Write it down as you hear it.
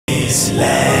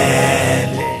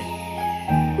land.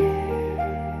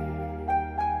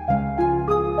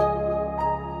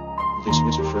 This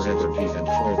is a Forever V and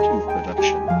 4-2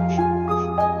 production.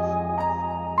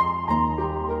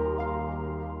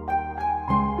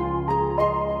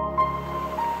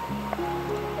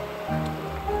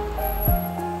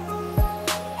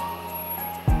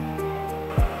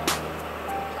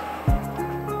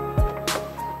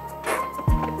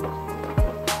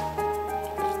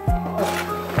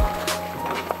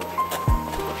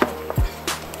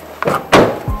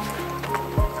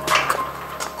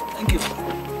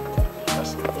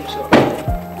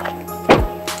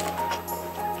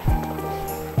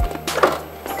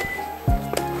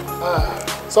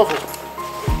 So,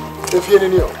 if you're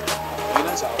in New York,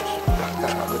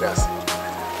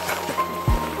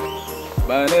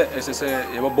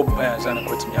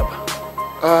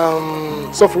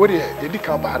 so for what you did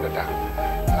come back that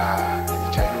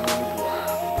China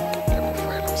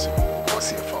finance or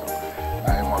CFO. I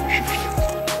am on the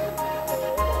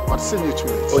but send you too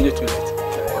late. Oh, you're too late.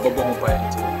 I'm going to buy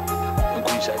it.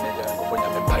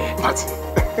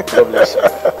 God bless you.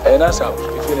 And that's how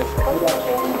you feel it.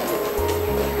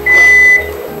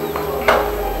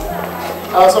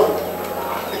 So,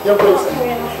 your place.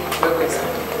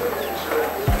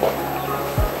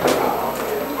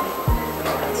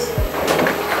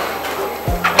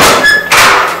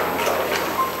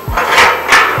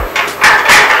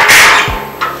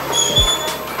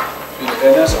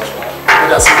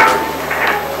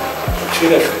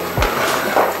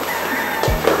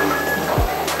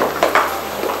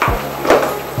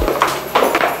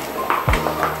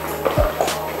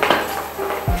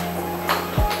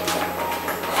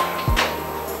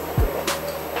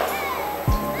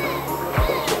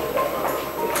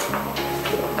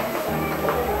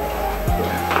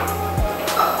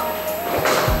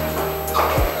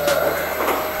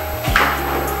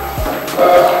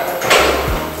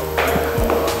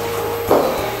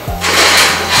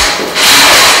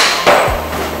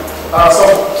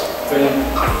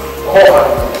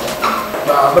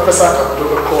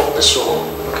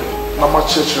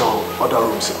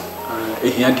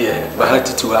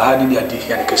 To a hand in the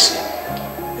addition,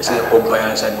 is a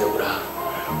compliance and your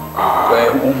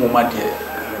where my dear,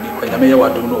 when I may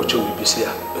want to know to be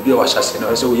here, maybe I was assassin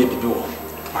as we be doing.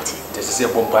 This is a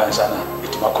compliance and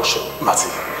it was Matty.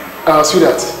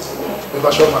 Sweetheart, we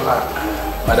must show my life.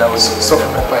 But I was so by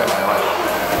my wife.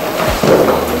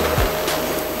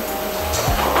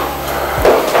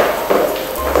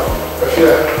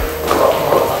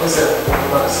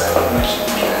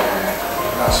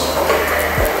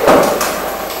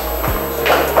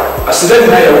 Asante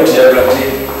na ya wuti ya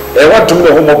brade wa dum na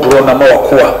homo bro na ma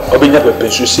wakoa obenya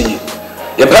bebensu seyi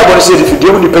ye bra bo se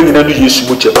difidie mu nipa nyina no Yesu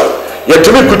mu cheba ye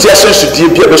tumi kuti asensu die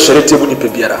bia be sore te mu nipa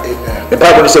biara ye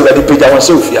bra bo se wadi peja won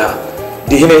se ofia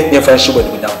de hine ne fa hye wadi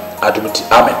munyam adumti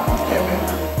amen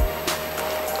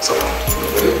so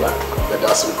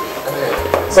that's it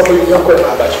so you go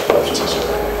na ba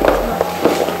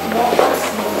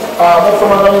mo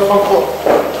from another phone call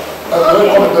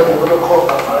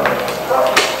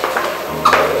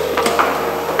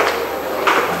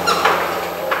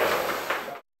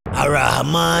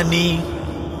Rahmani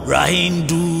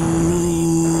Rahindu.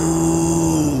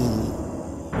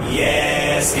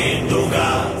 Yes,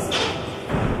 Kinduga.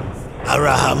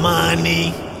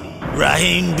 Rahmani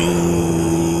Rahindu.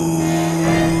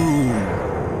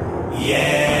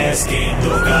 Yes,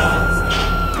 Kinduga.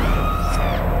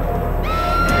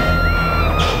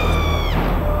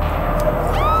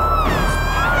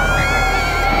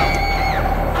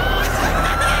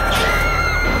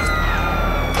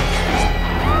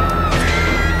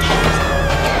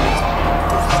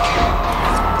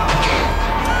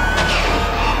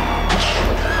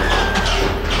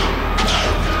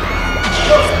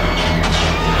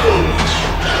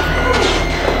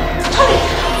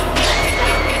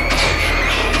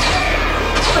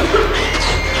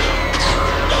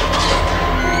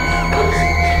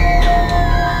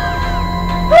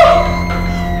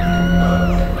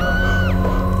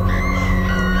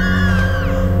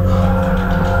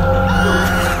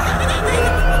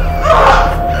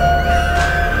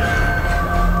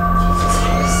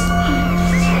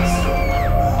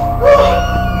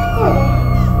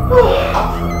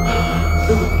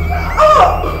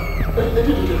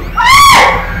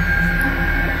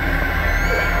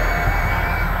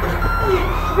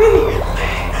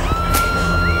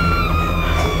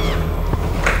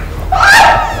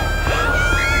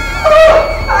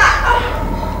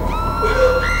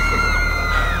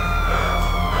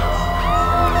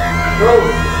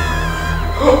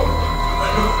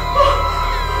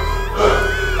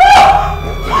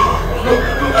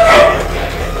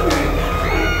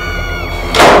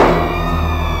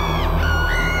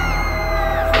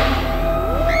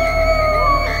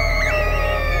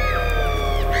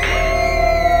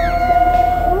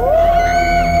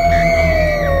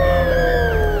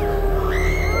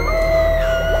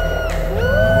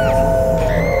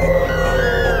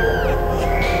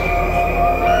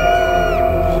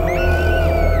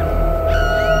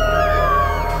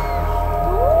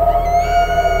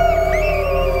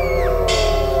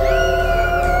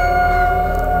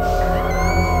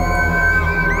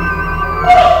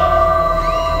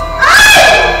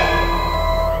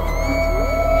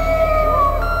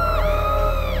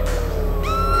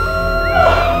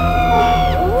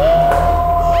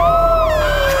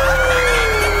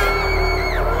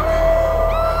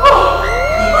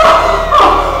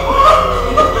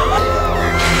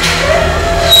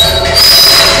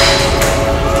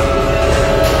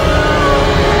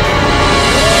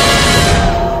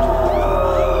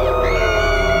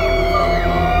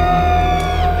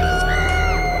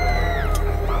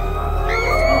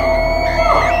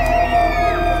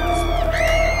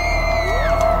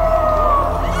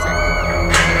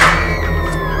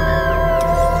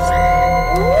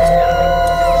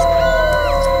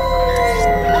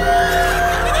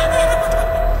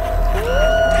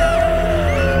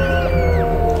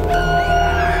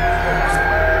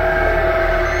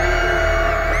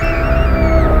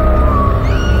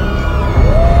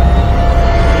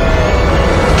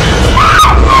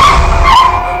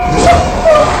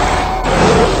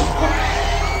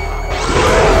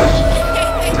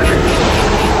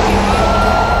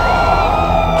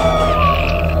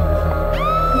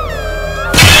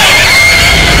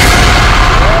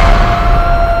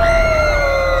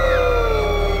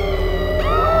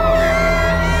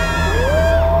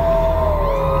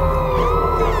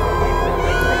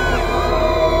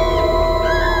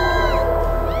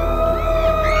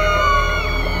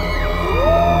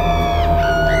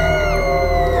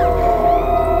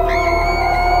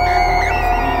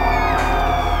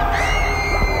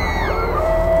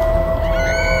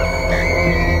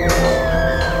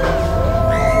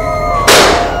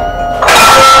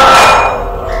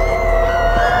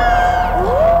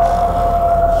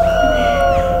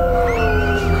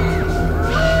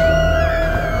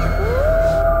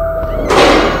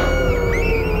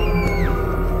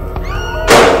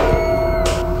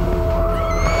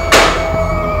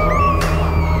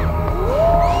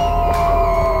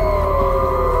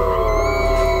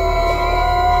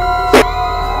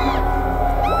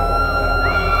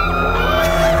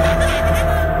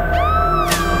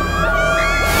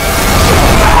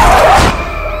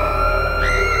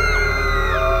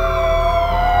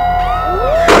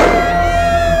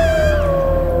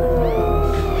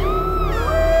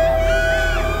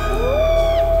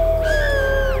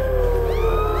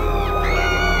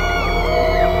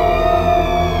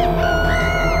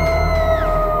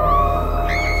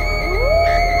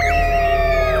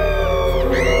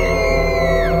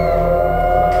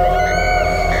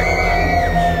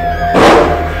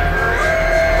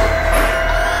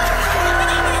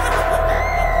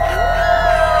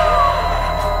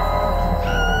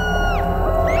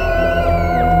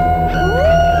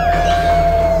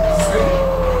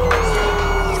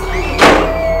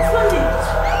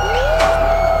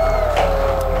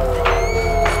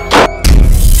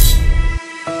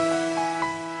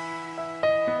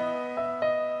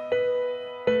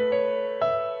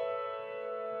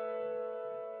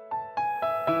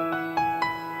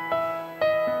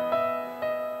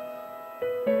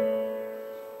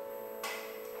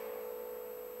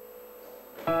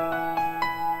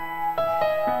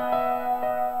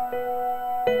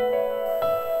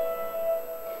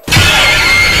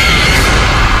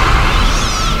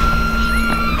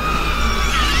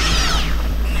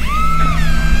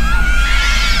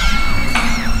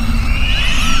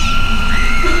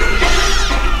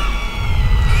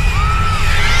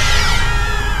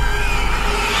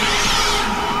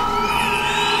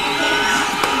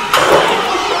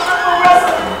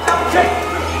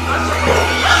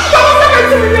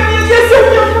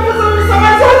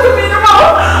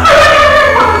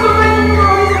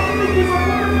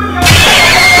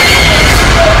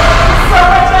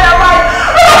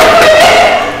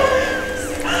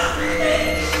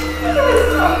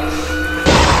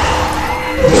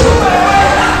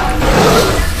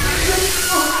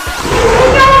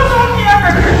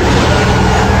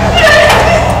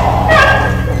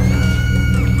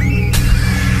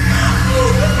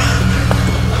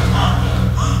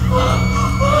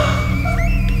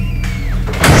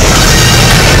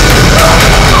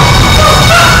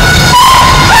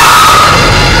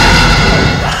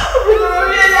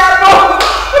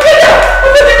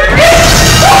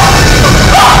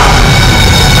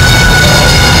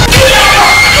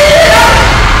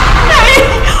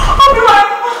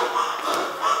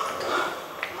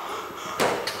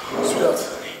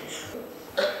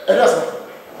 Yes,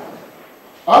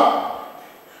 huh?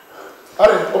 Are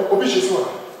Obishi Sua?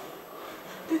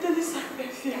 Did they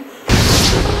sacrifice you?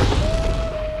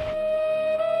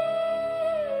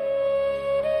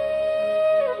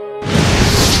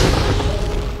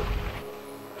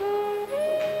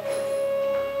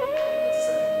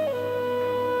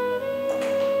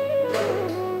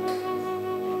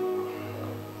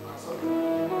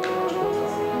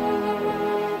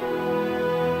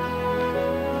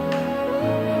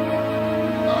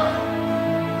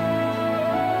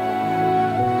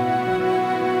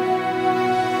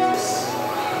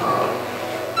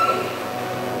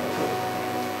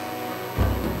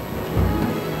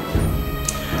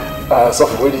 So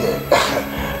for you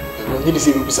need to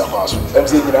see you bisa kwaso I'm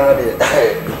saying you na dey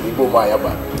ibo ma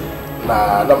yaba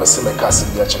na me se me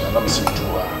kasi bia chena na me se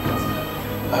tuwa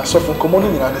so for common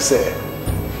ni na say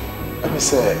me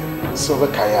say so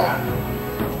be kaya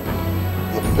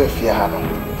ye be fia ha no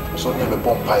so ni be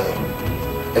bompaye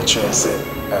e chere say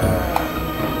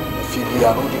fi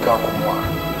bia no di ka komo a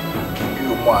bi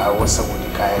mo a wo se wo di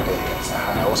kaya ga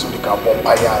ha wo so di ka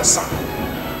bompaye ansa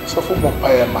so for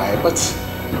bompaye mai but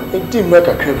edi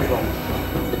meka krebi no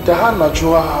da ha na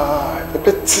joa e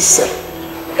betise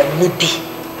enne bi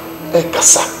e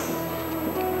kasa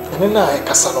enne na e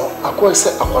kasa no akoese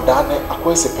akoda ne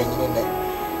akoese panyine ne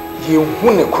ye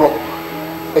hu ne kro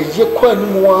e ye kwa ni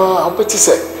mo a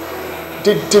betise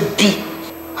de bi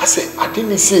ase ade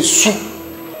ni se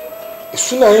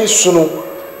esu na esu no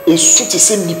esu ti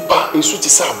se nipa esu ti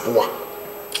se aboa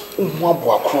hu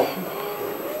aboa kro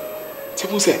ti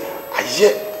mo se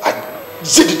aye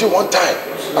did one time.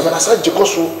 I mean, I said,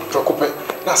 Jacoso, Tracope,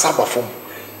 Nasaba from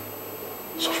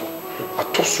so for a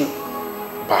tosu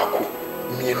Baku,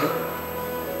 Mienu.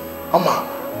 Ama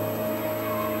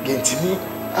Gentini,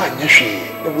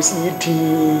 Nashi, there was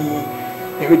eating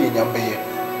every day.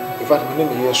 If I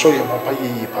mean, sorry, I'm not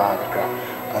paying Paragra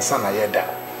and Sana Yeda.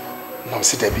 Now,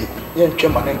 sit a bit, young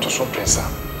German to some prensa.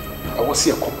 I was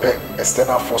here compare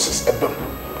external forces at them.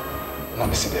 Now,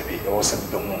 sit a bit, I was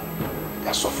a bit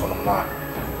so for na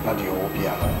the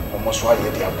obia no almost why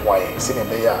they are quiet see them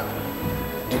there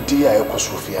the day I go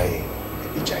so fear e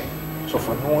so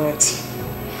for no anti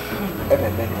and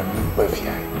then you be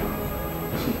fear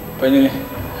Penny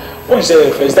one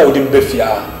say first that we didn't be fear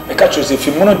e catch you say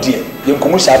fi mono die ye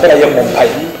nkomu sha bela ye mompai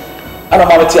ana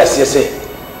ma meti ase say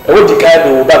e wo di kai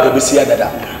do ba ga besi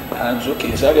adada and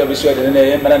okay so dia besi adada na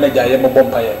ye mana na ja ye mo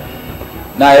bompai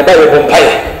na ye ba ye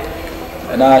bompai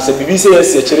na se bibi se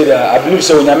yes e kire da I believe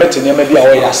so nya meti ne ma bi a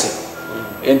wo yase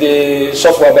ende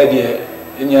software ba die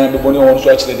nya be boni won so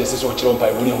a kire de se so kire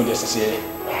bompai boni hu de se se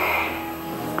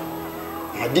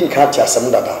adin ka tia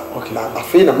asem dada na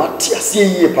afei na mati ase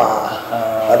yie pa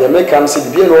ade make am se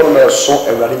bibie no ma so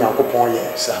awurade nyankopon ye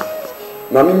sa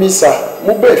na mimisa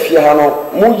mo ba fie ha no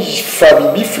mo fa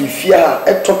bibi fie ha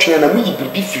etotwene na mo yi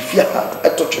bibi fie ha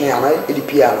etotwene ana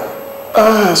edipia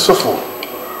na sofo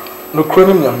no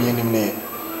kronim ya mienim ne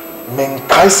men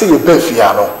kai se ye ba fie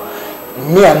ha no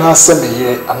me ana se me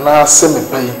ye ana se me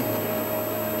bai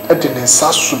ede ne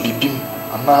nsa so bibim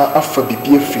ana afa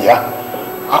bibi fie ha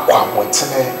akwa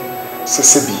montene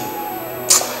sesebi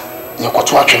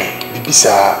yakoto atwene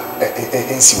bibisa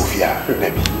ensi ofia na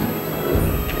bi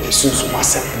esusu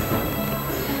masem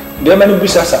de mani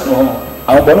bisa sa no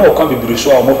awon bono o kan bibiri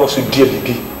so awon mofo so die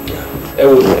bibi e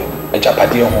wo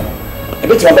ajapade ho e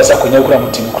betima basa konya kura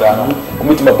mutim kura no o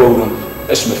metima bawurum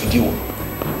esuma fidi wo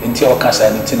enti o kan sa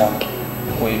ni tina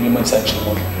o yemi man sa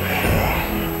chimo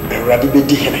Radi be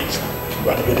di hene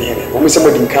o me se mo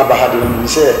din ka ba ha de mi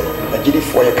se agidi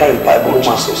for your kind Bible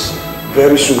masses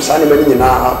very soon sani many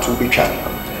nyina to be try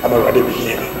am already be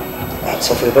here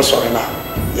so for the sorry na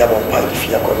ya bon pa di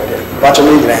fia ko be but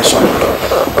me nyina so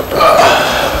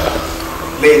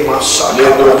le masa le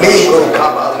ro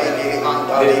kaba le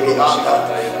anda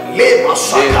le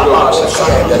masa kaba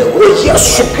o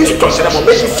Yesu Kristo se mo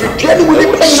be fi pia ni woni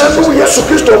penya no Yesu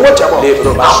Kristo wo jamo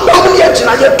abam ya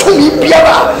jina ye tumi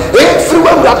biara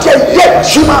everywhere we are ye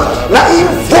juma na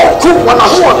invoke wana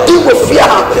ho di wo fia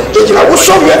e jina wo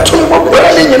so ye tumi mo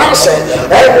bere ni nyina se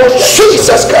e wo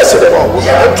Jesus Christ de mo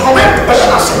ye tumi bere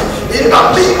na se in the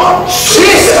name of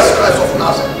Jesus Christ of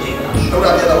Nazareth no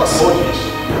ra dia was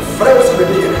friends be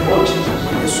the name of Jesus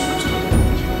Yesu Kristo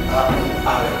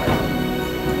amen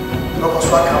no ko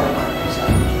so aka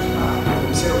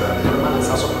mo se o ra dia man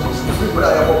sa so ko se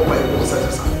bra ya bo ko sa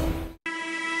sa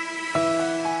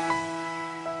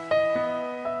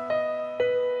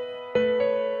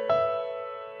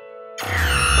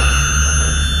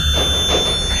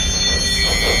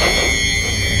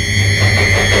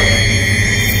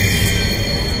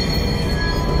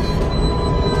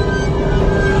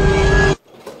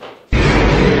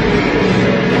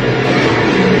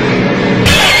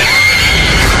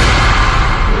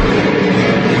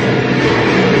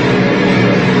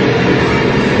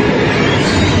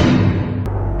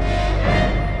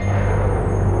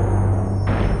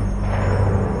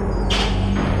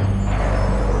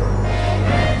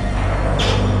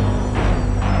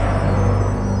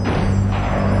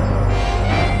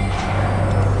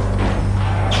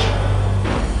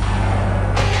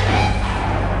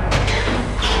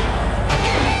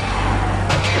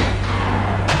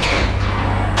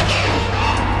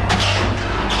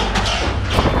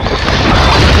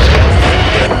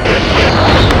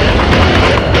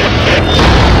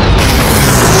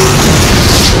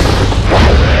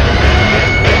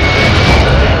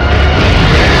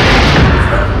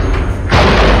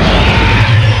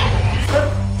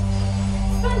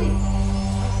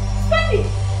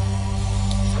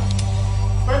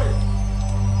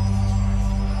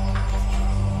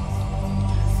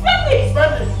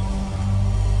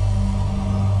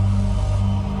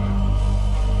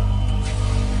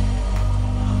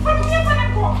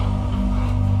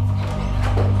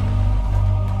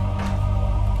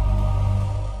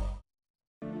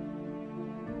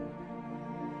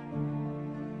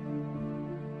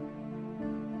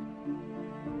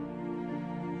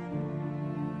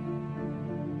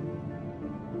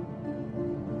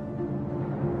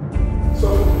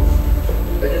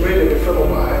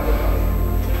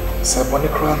Saboni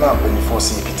Krana before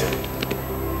see Peter.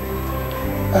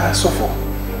 So for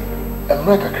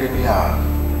America Crimea,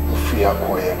 free a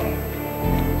coin.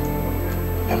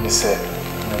 And me said,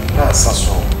 Nasa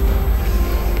so.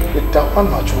 It that one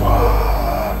much.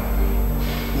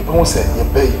 You won't say you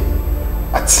pay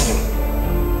a team.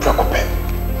 Precope.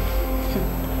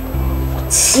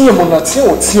 Team on a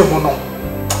team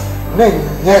on. Nay,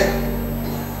 yet,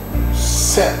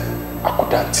 said I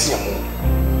could not team.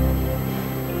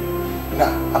 Na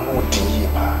anu di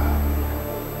ma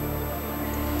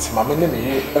ti ma me ne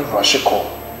me rush call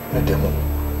na demo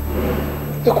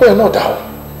e ko e no da ho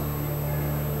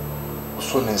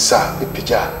so ne nsa e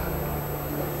pija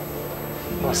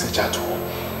no se jato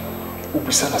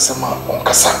ubisa na sama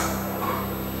onkasa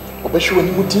obehwe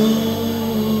wani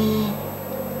mudi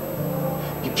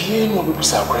bibie no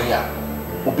obebusa akora ya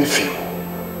obefi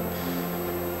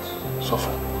so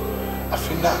for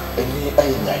afina eni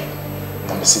ayinyai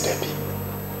na me si debi.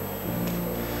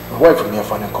 My wife from here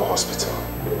for go hospital.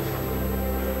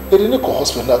 They didn't go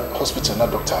hospital na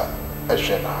doctor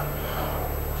Eshena.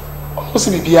 What's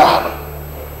the bibia?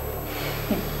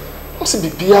 What's the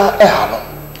bibia ehano?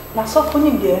 Na so for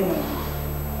him there no.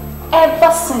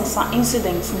 Ever since an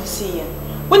incident in see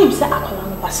when him say akola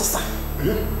no pasesa.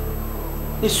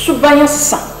 The subanya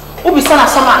sisa. Obi sana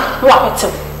sama no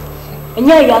apetem.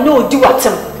 Enya ya no odi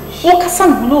watem. Wo kasa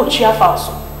no otwa fa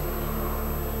so.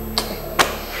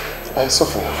 I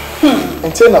suffer.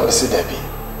 Until I see Debbie,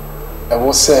 I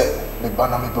will say, the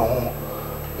banner may be home.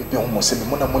 Maybe almost say,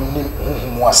 Monamonim,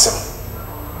 whom was some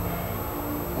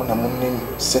Monamonim,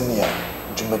 Senia,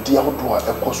 Jumadia, who do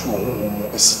a course room,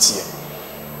 a city.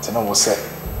 Then I will say,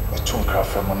 a tomb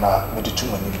craft from Mona,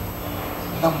 Meditumani.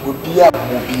 Nam would be a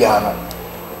Mobiano,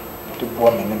 the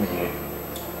boy enemy.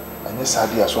 And yes, I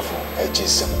be a suffer, I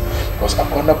just because I'm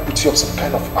gonna put you up some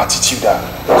kind of attitude that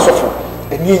suffer,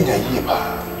 and in a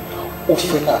year.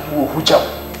 Ofena wo huja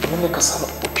me kasa no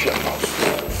opia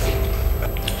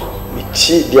me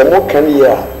chi de mo kan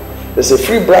ya there's a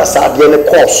free brass ade ne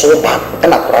course so ba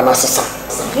na kora na sesa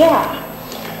yeah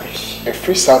a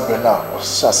free sabbe na o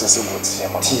sha sese wo tie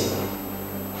ma ti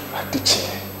adichi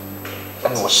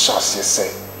and wo sha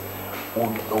sese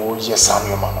wo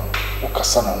yesanu ma no wo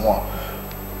kasa na ho a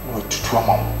wo tutu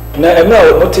ama na eme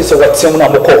a notice what tem na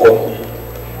mo kokko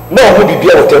na ho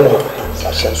bibia wo tem ho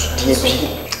sha so die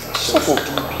bi so for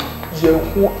ye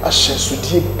hu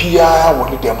ahensudie bia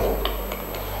woni dem ho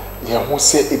ye hu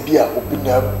se ebia obi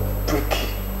na break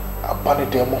abane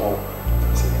dem ho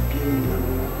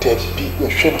te bi ye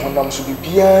hwe no nam so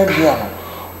bia bia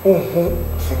no hu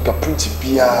fingerprint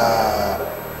bia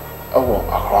awo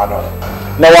akra no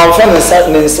na wan fa ne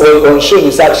on show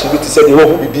ni sa be to say the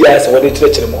ho bibia se wode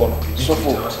kire mo no so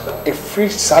for a free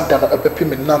sada no epepi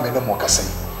me na me no mo kase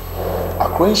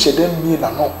akra nhye dem mi na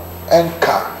no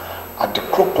enka at the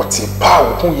property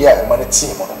power who ya man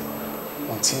team no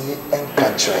untini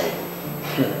enkantre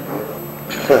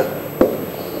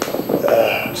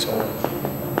so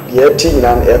ye team na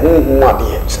ehunhu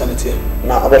ade sanity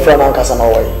na abofra na nkasa na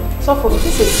wai so for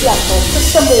this is here so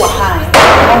system wa high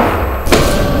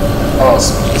oh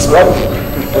so right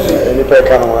any pe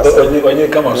kana wa onye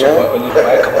kama so onye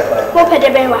ba kama ko pede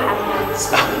be wa high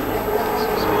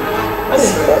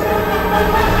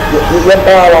you ba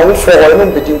wa wo for wa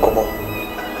no bedin komo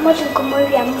much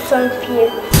comedy I'm sorry Pierre.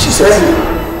 she said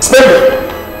Stanley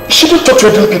you shouldn't talk to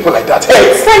other people like that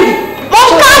hey Stanley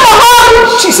come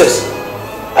on Jesus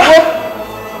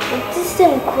this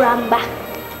is Kuramba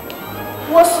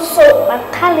was so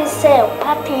makali say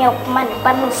papi ya kumani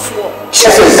pano fuo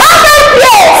Jesus you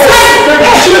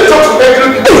shouldn't talk to other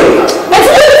people let's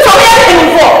do something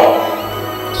for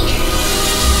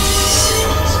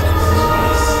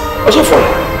also for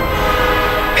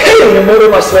hey no more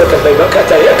myself ka ba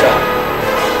kata yaka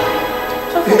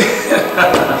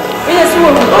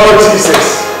oh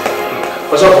Jesus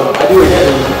also for I do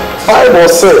again Bible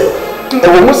say e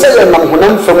wo mu say na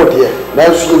honam fam de na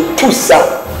so tu sa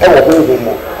e wo honhom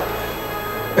mo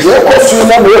ye ko su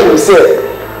na me ye say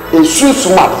e susu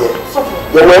ma de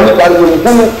ye wo ni ba ni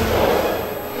hunu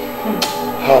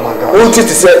ha my God o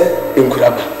titi say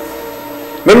enkuraba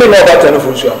meme na ba ta no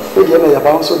funsu am o de na ya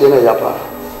ba so de na ya ba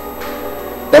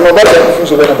na no ba ta no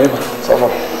funsu be na mema so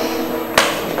for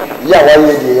ya wa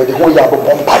ye de ho ya bo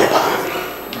bombai ba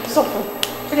so for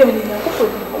e me ni na ko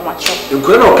macho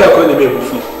enkura na oka ko na me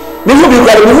bufu me fu bi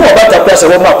kwa me fu ba ta kwa se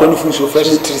wo ma kwa no funsu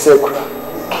fresh tri se kura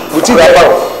uti da ba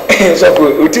so ko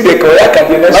uti de ko ya ka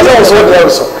de na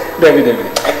so David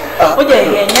o de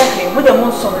ye nya he mo de mo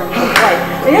so na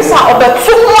right e sa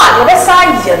obetu mo a de sa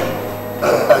ye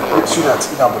sweetheart,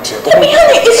 you know, but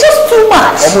it's just too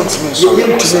much.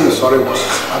 Sorry.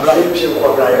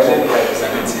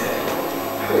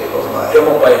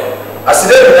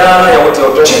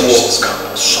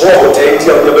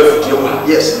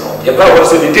 Yes, no. Your power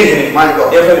was in the day. My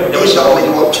God. Never shall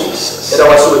name of Jesus. And I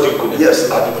was so good. Yes.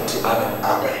 Amen.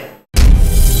 Amen.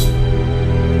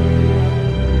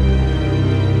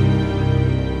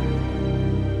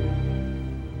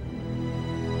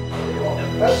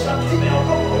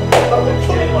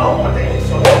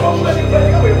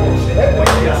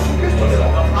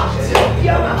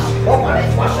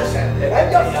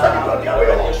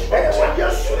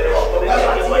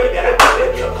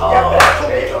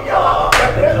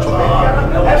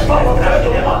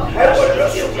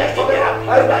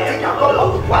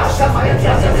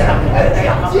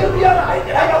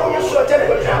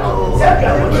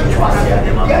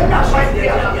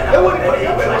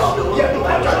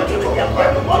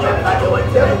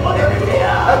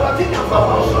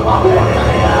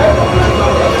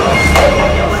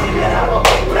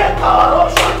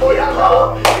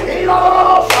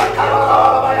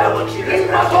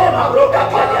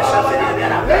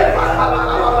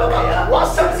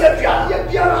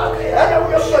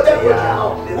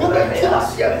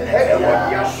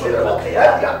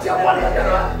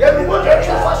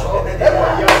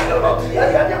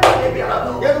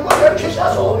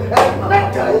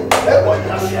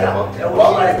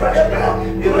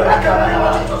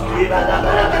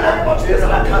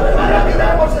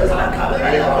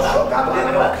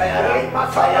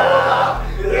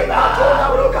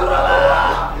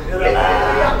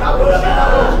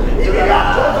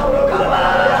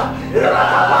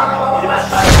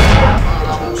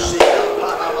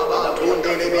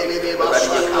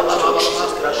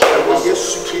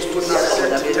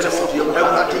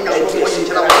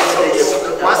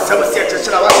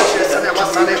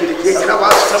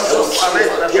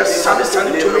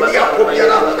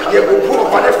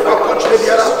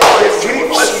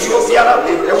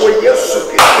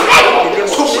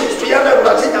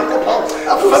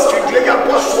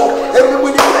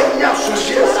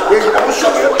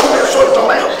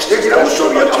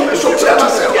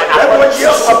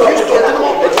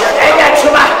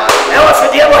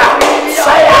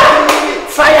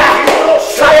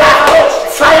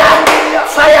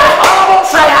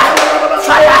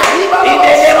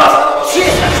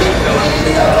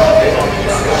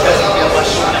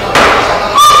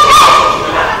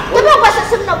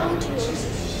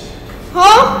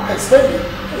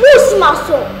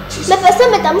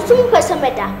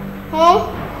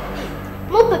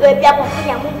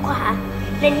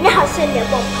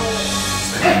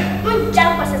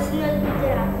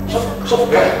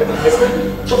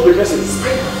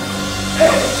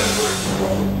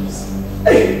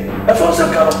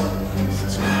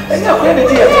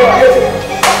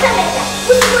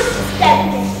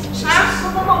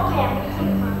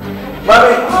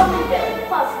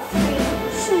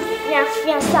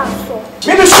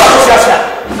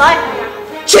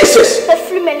 Jesus!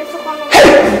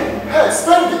 Hey,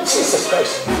 spend it. Jesus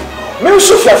Christ. Me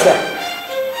so fiafia.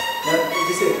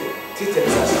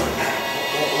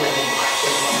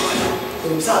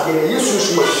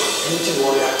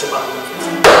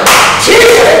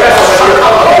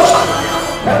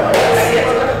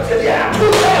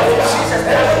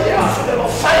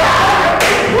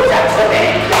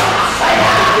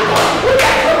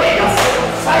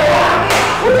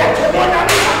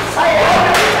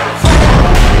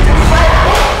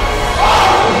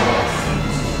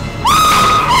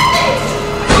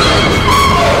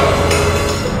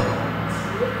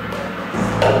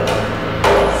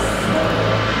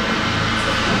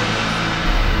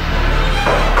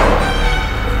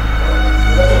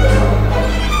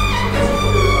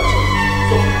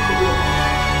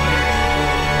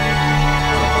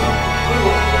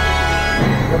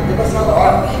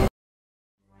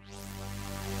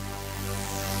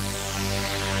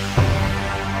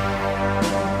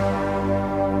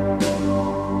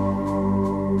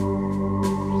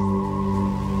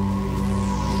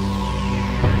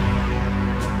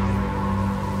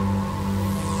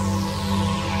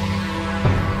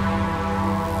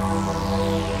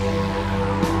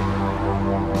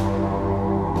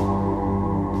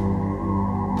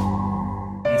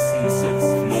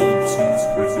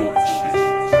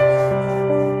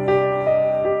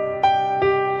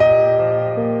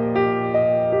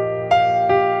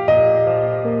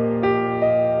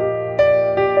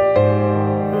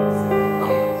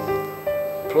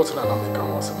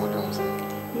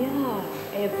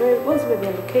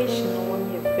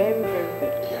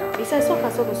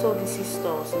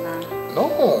 No,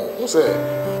 what's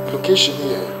a location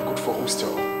here good for hostel?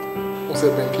 was a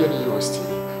Bendian University.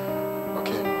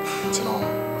 Okay, you know,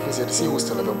 he's at the sea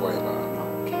hostel of a boy.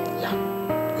 Yeah,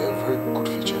 they have very good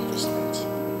future investment.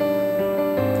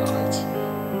 Alright.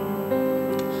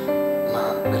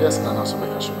 Now, here's an announcement I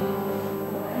can show you.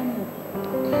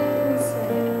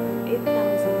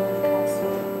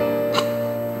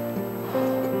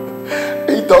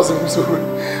 8,000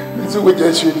 so we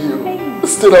get you.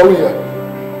 Still out here.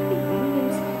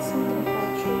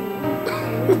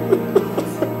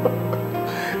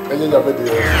 And you never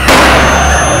did. I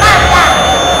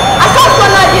thought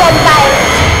one of your life.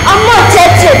 I'm not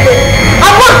touching it.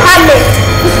 I'm not having it.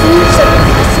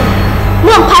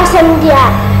 No person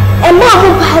there. And mom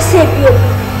will pass it.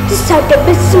 This is the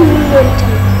best million.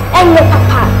 And your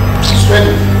papa.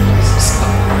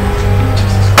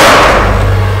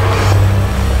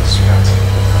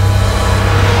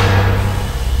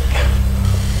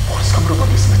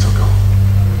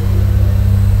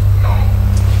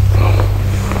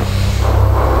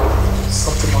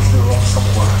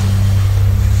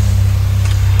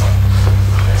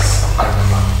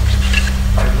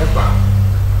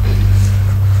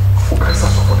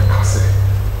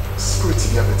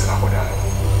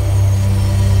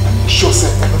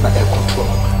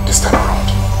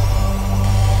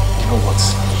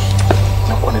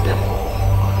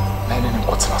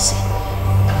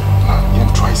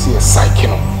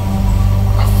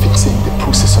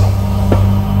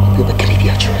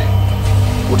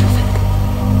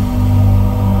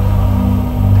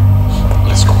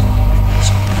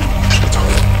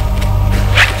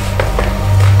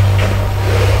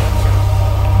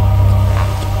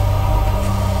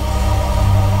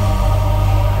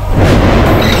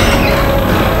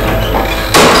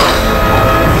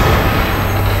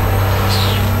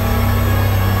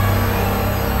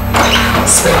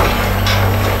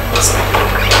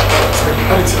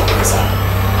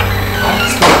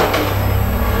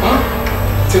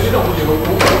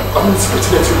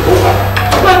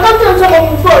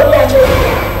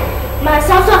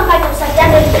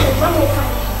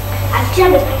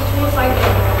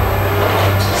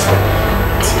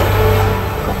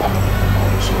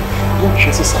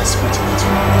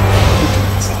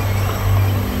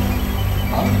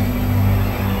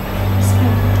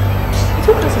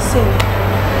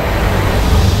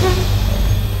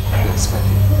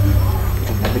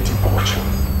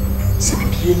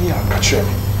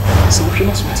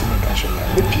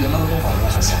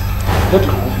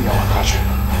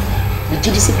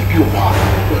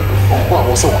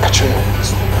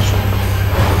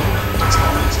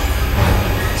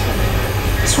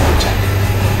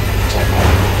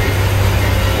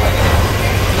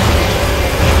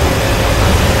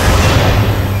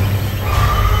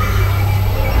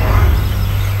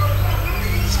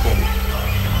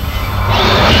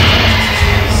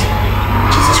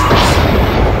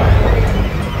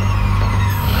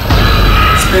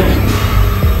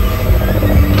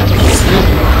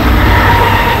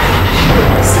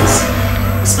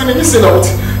 Listen out.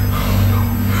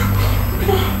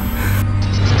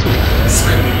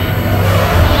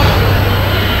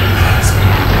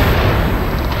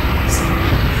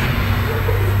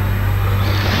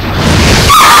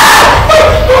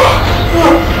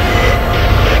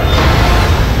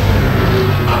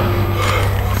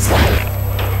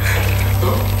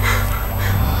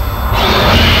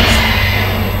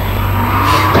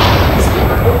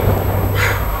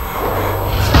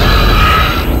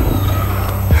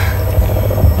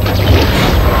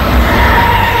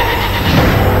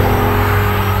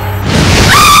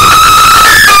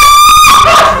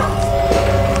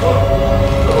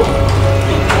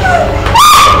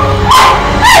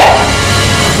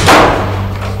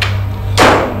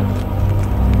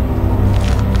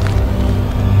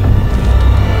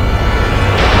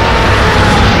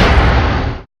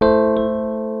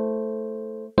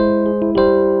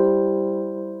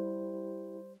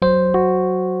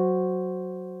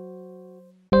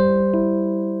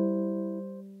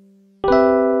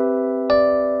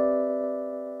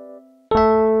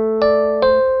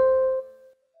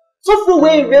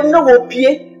 Rem no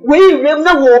opie, we rem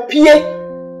no opie.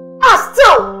 Ah,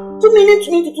 still 2 minutes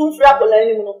me to 2 frap on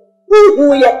anyone.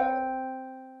 Who yet?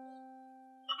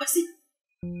 Papa, see,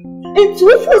 it's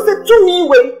what was the 2 me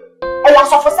way. I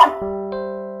was off for some.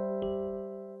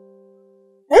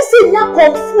 I say, now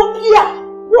come for here.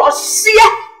 Was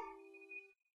here.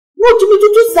 No to me to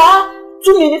do, sir.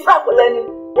 2 minutes frap on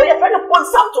anyone. When you're trying to put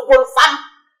some to go some.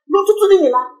 Not to do the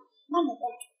Mama.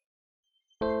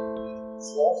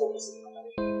 Small for this.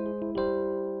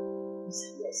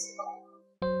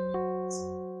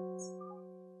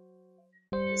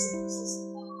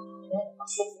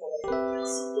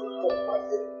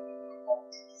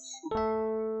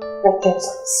 What comes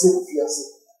at the same fiancé?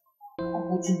 I'm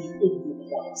going to be able to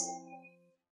fiancé.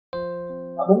 I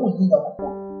don't want to hear that.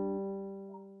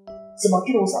 So my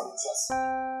kid was at the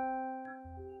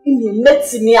in the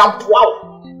me up wow.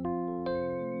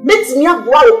 Met me up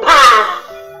wow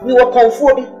pa. We were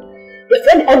conforming. The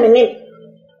friend Eminem.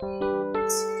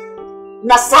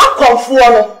 Nasa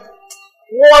conform.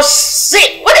 Was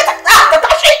sick. What is that?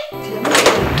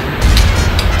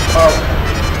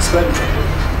 Spend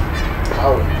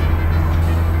how?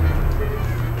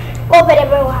 Over the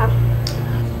Broha.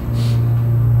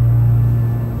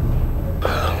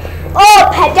 Oh,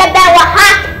 Padabaha.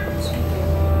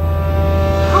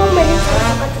 How many times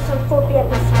have I done phobia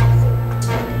besides?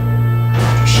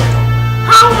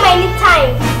 How many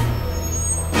times?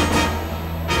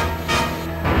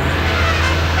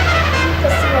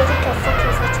 Because I think I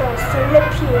fucking such a so look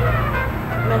here.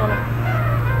 No.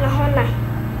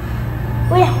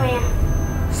 Where?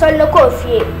 So look off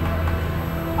you.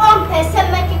 Oh, person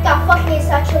make a fucking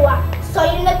such a one. So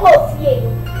you look off you.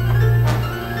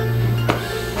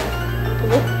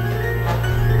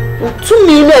 To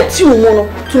me, let you mono.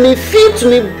 To me, feed to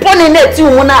me, bonny net you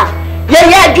mona.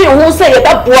 Yeah, dream who say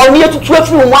that boy near to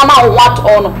 12 room 1 hour what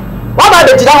on. What about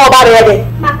the dinner about it?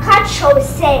 My cat shall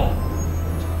say,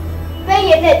 Bay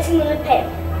your net in the pen.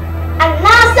 And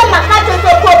now some my cat will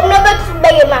go never to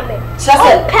bay a mammy.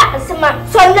 Oh, pat some man,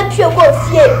 so let you go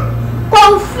fear.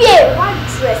 Go fear, one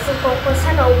dress and go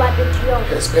concern over the young.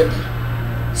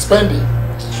 Spendy.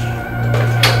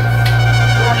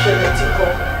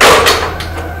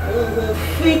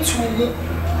 Free to me.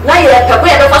 Now you have to go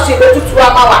and pass you to 2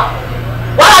 hours.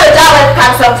 What are the Java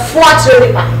cans and 4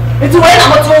 children? It's when I'm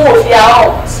not too much.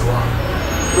 Yeah,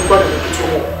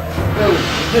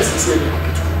 Yes, it's a little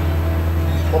bit.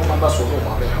 What man does know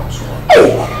my house?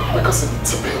 Because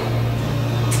it's a bill.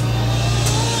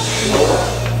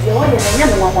 you're only a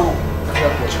young woman.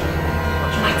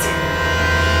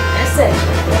 That's it.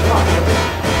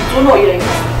 You don't know you're in.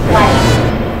 Why?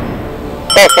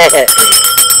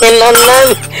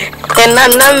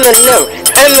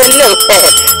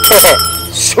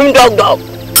 Sim dog.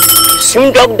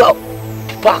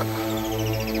 Park.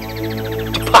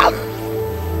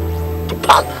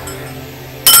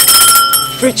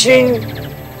 Preaching.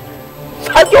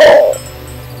 Fado.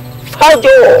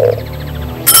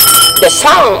 The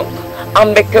sound.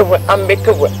 I'm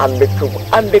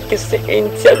making saying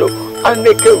cello. I'm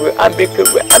making.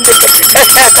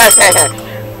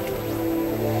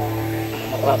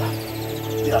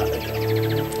 Yeah.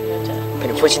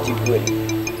 And positive way.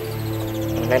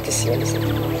 I'm not to see anything.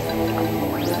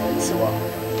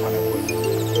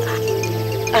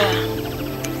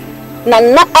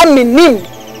 Nana Aminim.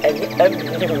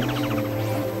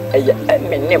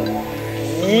 Eminem.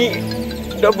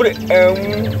 Double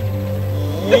Eminem.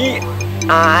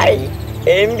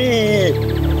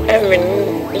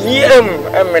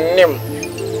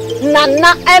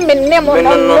 Nana Aminim.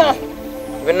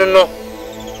 No.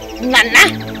 Nana.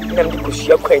 I'm the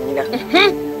Kushia Quenina.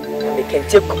 They can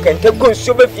take good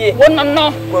super fear.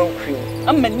 No. One cream.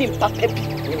 I'm a name, Papa.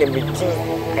 In a meeting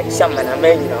at some man, a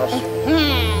man house.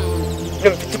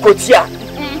 To go here.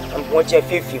 I'm watching a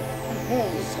few.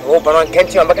 Oh, but I can't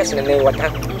tell my cousin and then what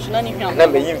happened.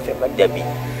 I'm a infant, but Debbie.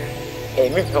 A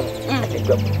milk.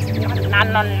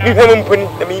 You haven't put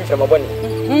the mean from a bunny.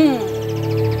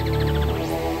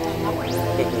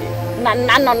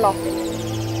 No.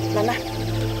 Nana.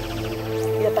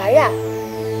 Your buyer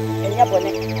and your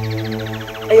bonnet.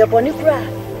 A your bonnet bra,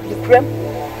 you creme.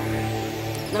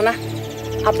 Nana,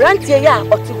 a brand here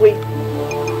or to wait.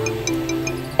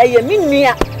 A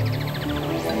yaminia.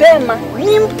 Bema,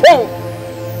 Nimpon.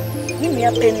 Give me a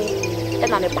penny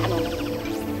and a panel.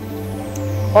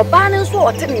 Or banners for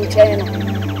attending China.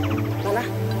 Nana,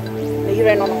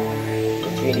 you're no.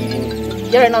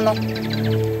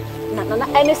 Nana,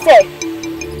 and you say,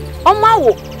 oh, my.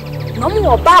 No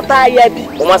more baba yabi.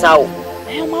 Almost out.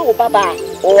 Oh, baba.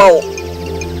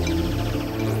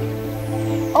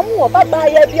 Oh, baba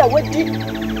yabi. I would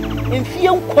in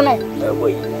fear.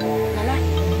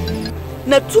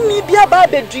 Na to me be a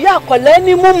baby, do ya call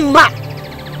any mumma?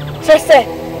 Say,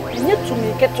 you to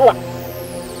me get to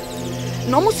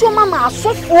no, Monsieur Mamma,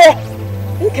 so for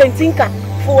you can think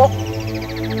for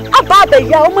a baby,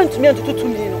 ya woman to me to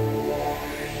me.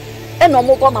 And no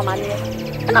more mamma.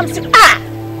 And I'm saying,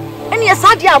 and yes,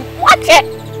 I am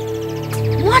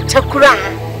what a cry.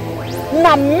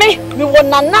 Na me will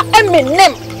not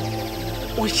Eminem.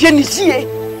 We shall see.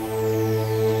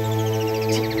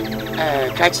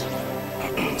 Catch.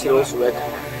 Serious work.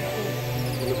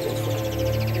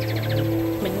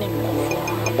 My name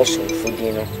is also for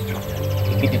dinner.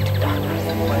 Bendicta.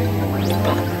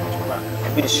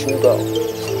 Be the sugar.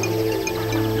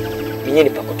 Mini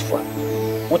Pacotwa.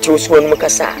 What was one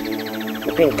Mukasa?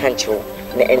 The pink country.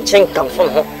 The ancient come from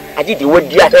her. I did the word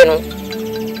Diana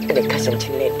and the cousin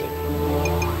Tinette.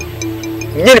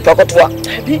 Mini Pacotwa.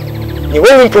 You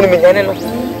won't put me in an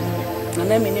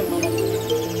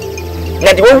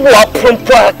now the one who are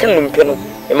prompt can pin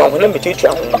and my home between you.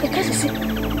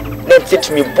 Let's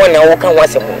get me born and walk on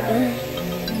once a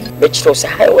month. But she was a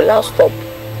high or last stop.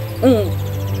 And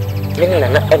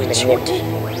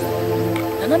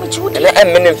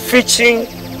I'm featuring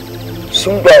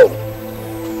soon go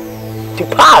to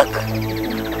park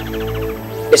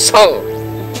the song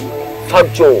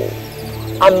Fajo.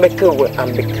 I'm make away,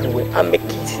 I'm make away, I'm make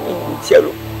it in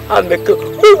yellow, I'm make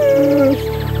away,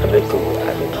 I'm make away,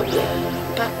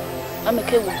 I'm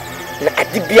make away. At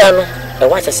the piano, I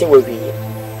want to see where we are.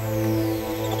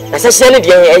 As I said, a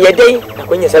day,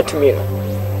 when you said to me,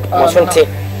 Asante,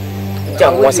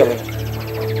 Jam was a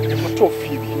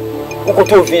who go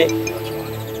to V.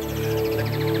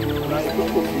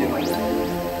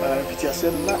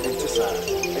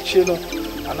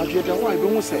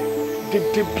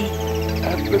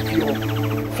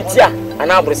 Fitia,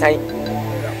 an arbor sign.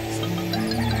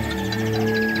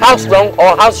 House long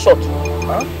or house short?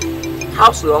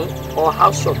 House long or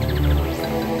house short?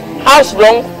 House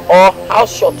long or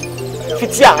house short?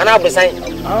 Fitia, an arbor sign.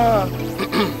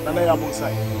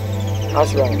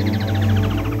 House long.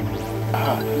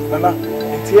 Nana,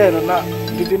 it's here, Nana.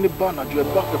 Didn't the banner do a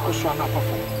back the cost one up for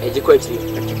education?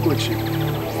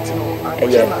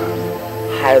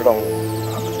 High long.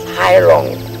 High long.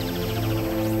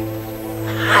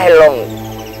 High long.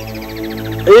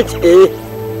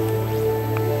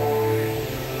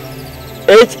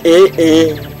 H-A-A.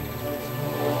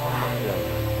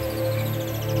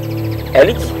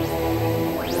 Elite.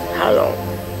 How long?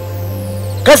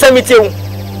 Casamity.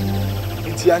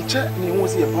 It's Yancha, and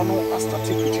was a panel as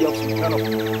static with you some kind of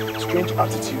strange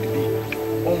attitude.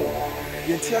 Oh,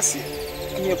 Yantiasi,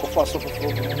 and you go fast off of the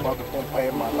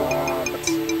vampire man, but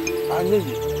I knew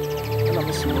you. And I'm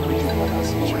assuming what you want as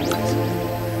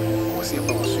was the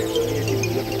power source, and you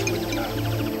didn't get it to it.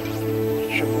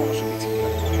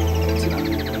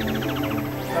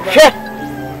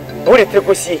 What did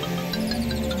you see?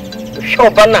 Show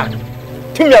banana.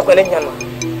 To me, I'm going to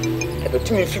but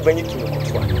to me, if you bring it to me,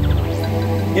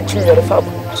 you to me, the fab,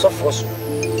 so force.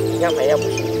 Young, I am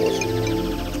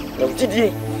no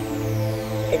today.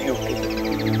 If you pay,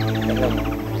 and I'm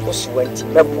also went to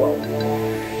Mabwa.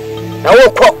 Now,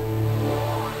 what call?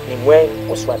 And where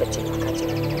was what the team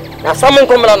catching? Now, someone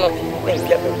come along,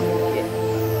 maybe I'm here.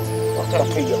 What more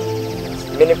for you?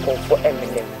 Many come for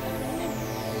Eminem.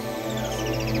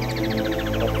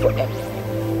 For Eminem.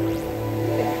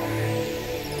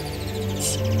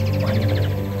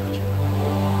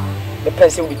 The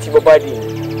person with your body.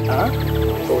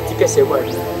 So, take a word.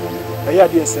 I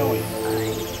had the same way.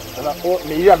 And I thought,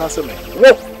 me, and answer me.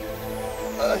 No.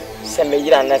 Send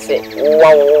me, and I say,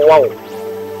 wow.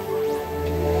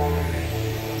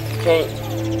 Okay.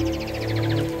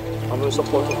 I'm not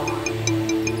supporting.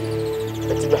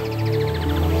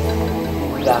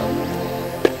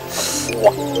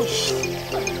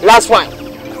 Last one.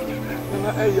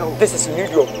 This is New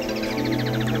York.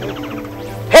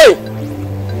 Hey! I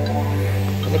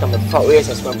think I'm a far away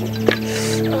as well.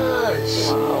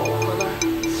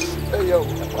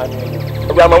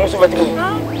 I'm almost over to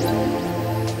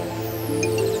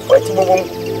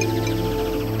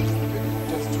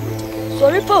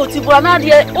sorry for Tibana,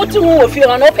 dear. What you want if you're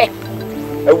an open?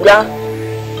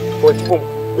 For Tibum,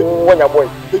 one a boy.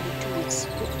 2 weeks.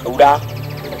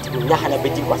 Nahana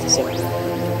Betty was a second.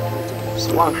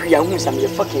 So one young some your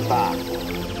fucking bar.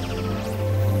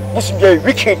 This is very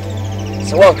wicked.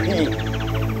 So one he.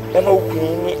 And no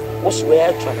queen was where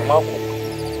I try to mark.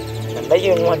 And they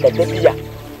didn't want that baby.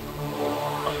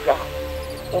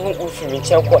 Oh, if you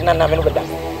tell what Nana with that.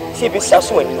 See if it's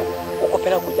so when you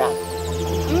open up with that.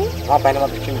 I'll find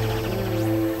out between you.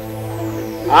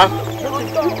 Huh?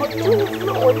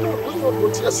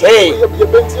 Hey, you're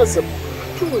bent yourself.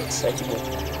 2 weeks.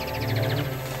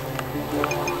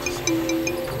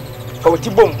 For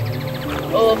Tibum.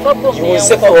 Oh, Papa, you will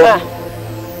say for her.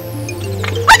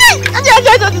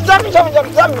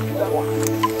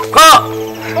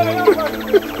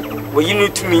 Well, you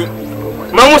need to me.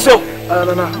 Mamma, so.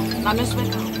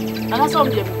 I'm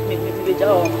sorry.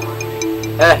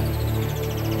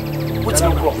 What's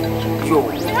your problem? Yo.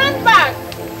 Handbag.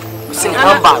 Sing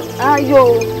handbag.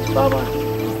 Yo, Baba.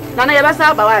 Nana, you better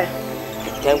have a wife.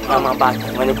 Can't come back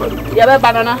when you put it. You have a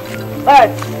banana. Hey.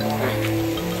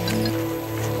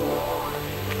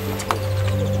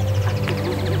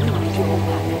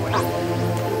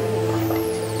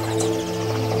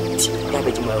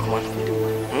 be jima kuma.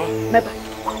 Meba.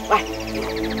 Bye.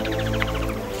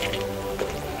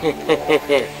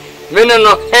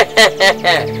 Meneno.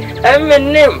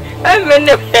 Eminem.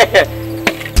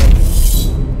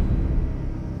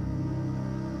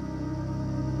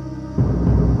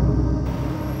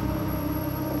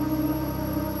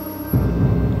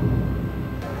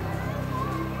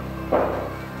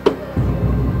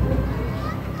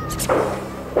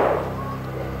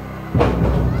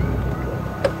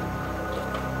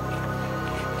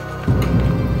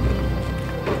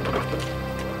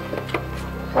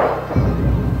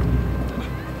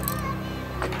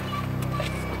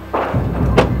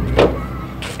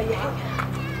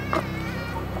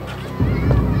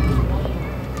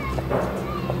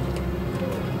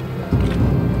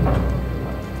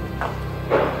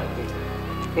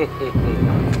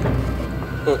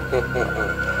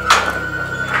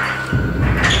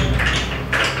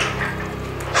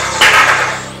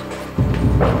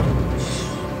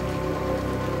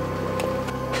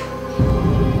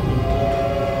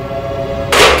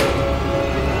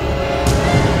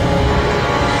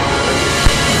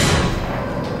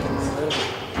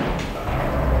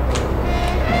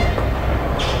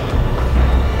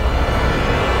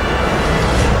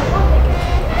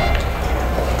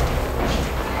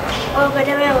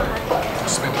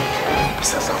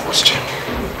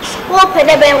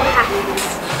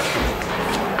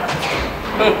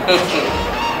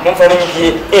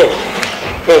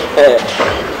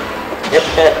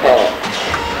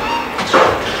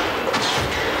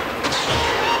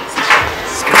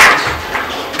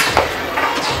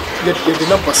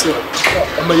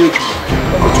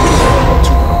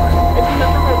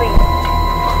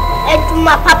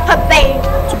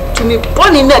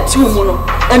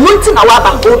 Na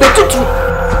waba obetutu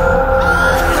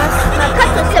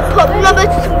makato se pop no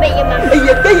betutu be yema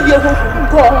eye be ye ho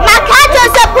ko makato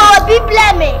se pop bi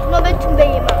blame no betutu be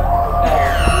yema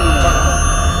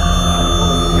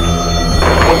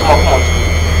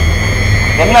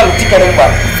na lutika ne ba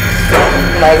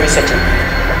na research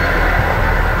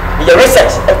your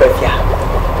research ebefia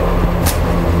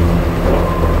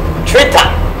Twitter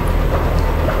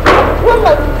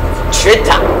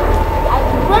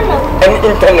and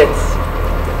internet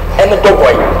and the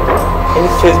boy and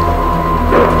Facebook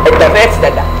and the rest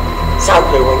that sound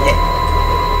when you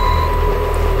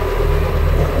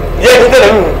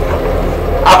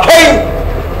okay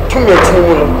to me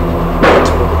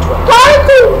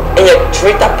and your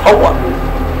Twitter power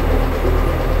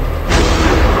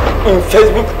in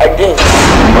Facebook again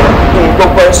in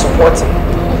global supporting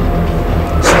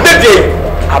today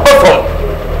apart from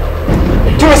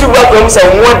two is welcome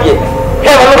some 1 year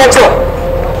hey I'm not sure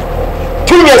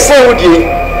 2 years say would you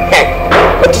hey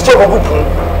but teacher go group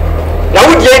now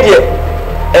would you dear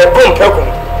pump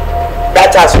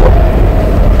that has what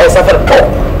as a pop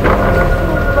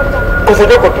because I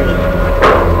don't go to you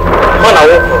man I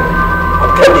won't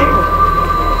I'm telling you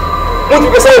what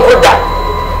you say put that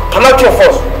come out your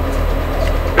force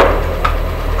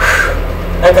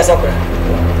I guess I'm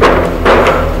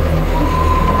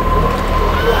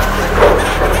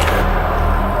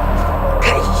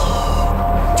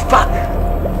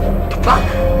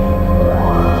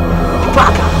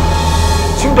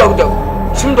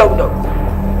Dog.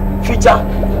 Future.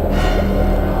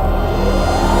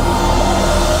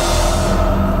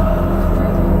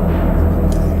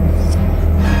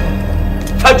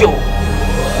 Fajo.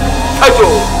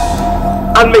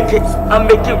 I'll make it.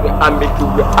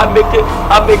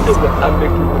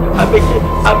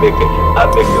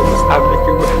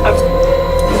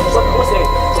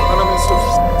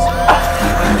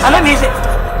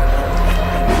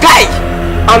 Guy!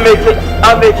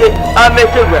 I'll make it.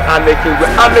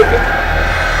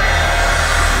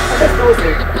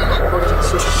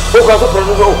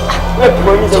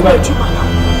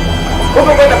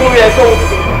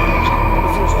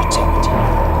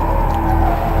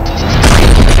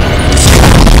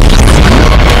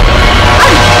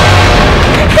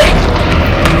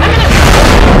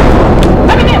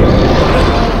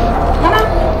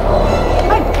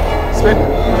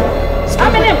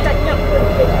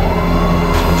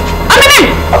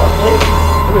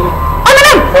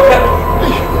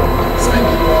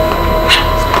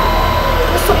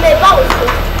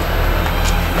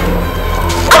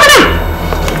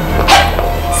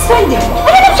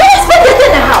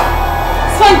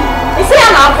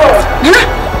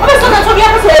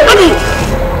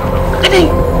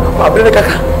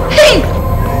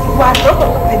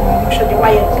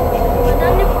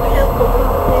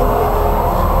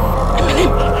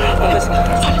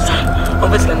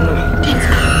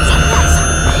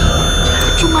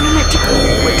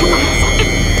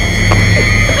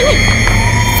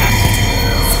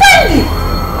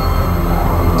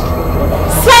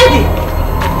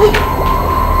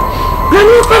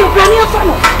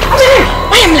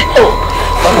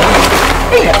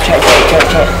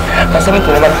 70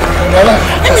 million.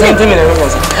 70 million.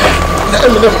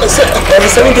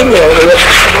 70 million.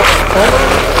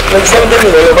 70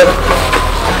 million.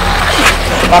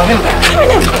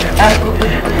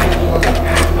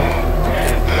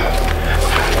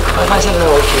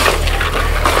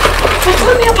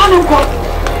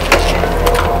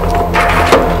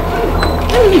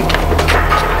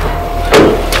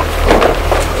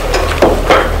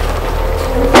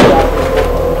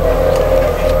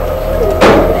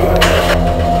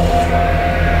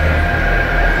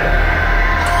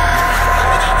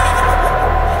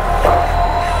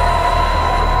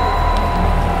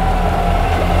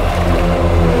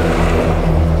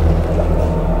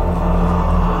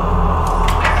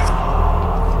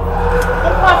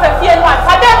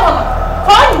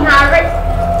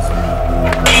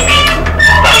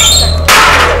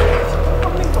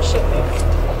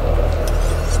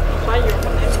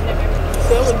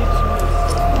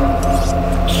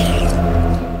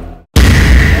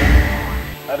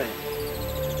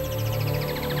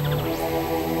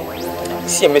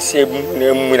 Messi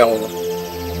muna wono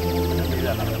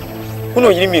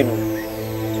kuno yiri menu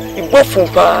ibofu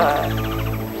pa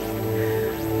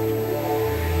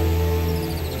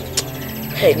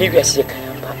hey ni wiase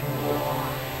kayamba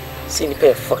sini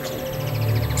pe fucking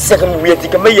second we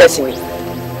think may yasini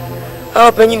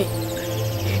panyini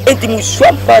enti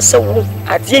muswapa sawo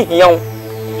ade hian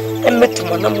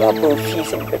emetuma na mo aba ofi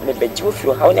se me beji ofi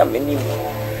ha na mani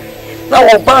na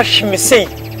wo ba hwi sei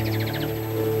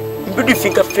bidu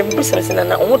finka fembu sana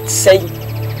na what say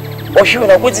o hwe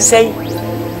na go say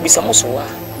bisa mo so wa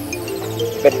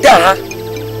beda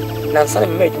na sana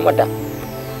me adwuma da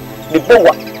me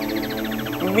bowa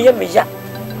me ya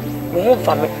mo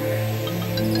fa me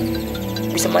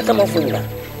bisa mata ma funyina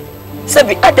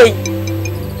sabi adai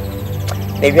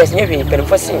na wiase nye hwe pen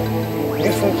fasin bi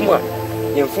funkuma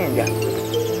ye fumya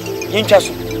yintwa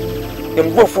so ye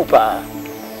mbofu pa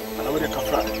ana we de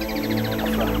Gafar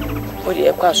o de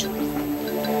ekwaso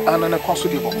ana na kwaso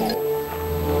de boko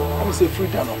am say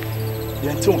freedom no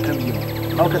ye ntin kan yi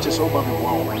na ka che so ba me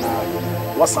wa na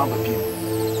wasa ba bi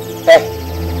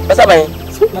basa mai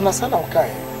na na sana o kai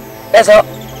eso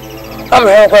am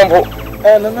he ko mbo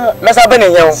na mesa ba ne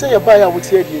hye say ye ba ya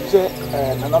wuti adi je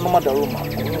na na no madaroma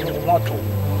mo to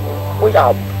o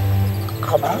ya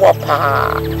kabwa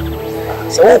pa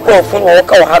se wo ko fun wo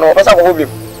ka ha no basa ko bi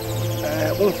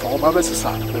won fa ba be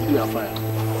sisa bi afa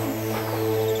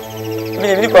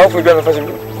mini kwa fu bi me fa so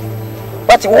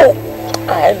but wo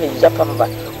ai me ya pamba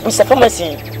busa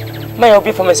pharmacy my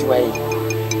obi pharmacy why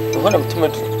wo na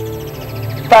mtumatu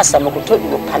pasa me ko to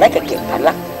bi pala keke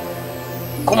pala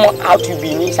come out to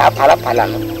be ni sa pala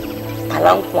no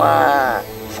pala kwa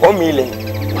 4 million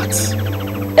what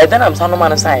e dan am sanu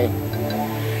man sai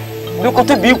bi ko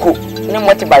to bi ko ni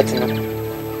moti bite no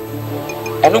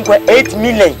enu ko 8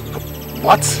 million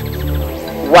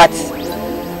what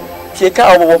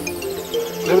tieka obo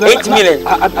 8 million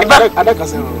adaka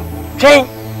se no train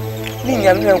ni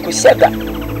nyam ko sega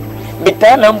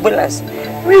bita na ambulance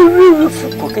we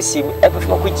ko kesi e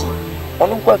ko ko ji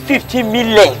onu ko 15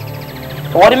 million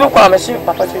wori me kwa meshi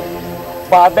papa se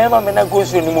ba be ma me na go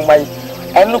so ni mu mai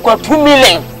enu ko 2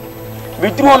 million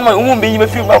bitru on ma umu be yi me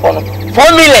fi ba ko no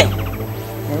 4 million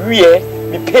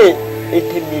we pay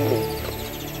 8 million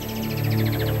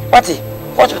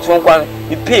what to one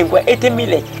we pay 8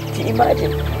 million to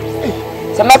imagine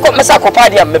sama ko mesa ko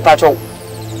padia me pacho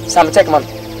sam check man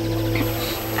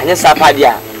anya sa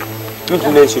padia tu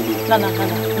le so bi na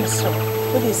so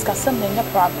we discuss some no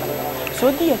problem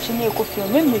so the actually ko feel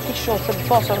me make sure so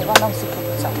before so run am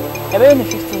support e be ni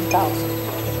 15,000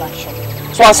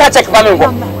 so I check ba me go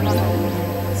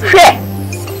hwe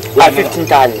la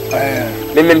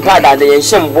 15,000 me pada da yen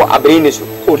shembo abreni so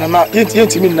o na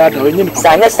yenti mi na da wenye ni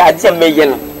sa nya sa di me ye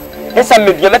no esa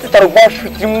me bi metata ro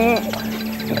shutim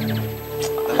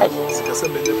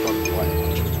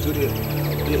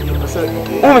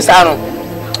Umisano,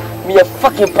 me a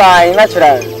fucking pie,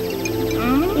 natural.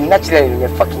 Natural, me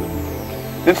fucking.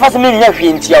 The first minute you have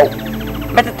here,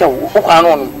 better tell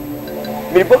Okan.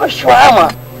 Me both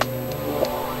shwama.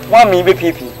 One me be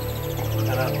pipi.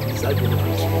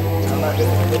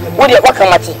 What do you walk a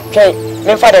matty? Okay,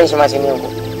 me father is my senior.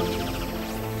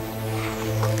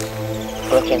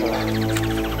 Okay,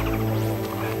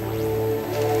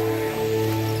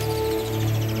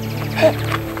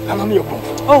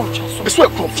 oh,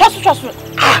 just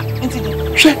ah,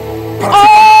 she.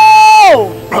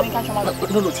 Oh,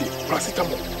 no,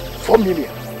 4 million.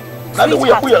 We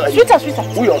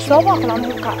are so what can I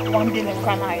look at 1 billion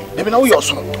crying? They know we are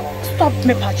so. Stop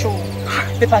me, Pacho.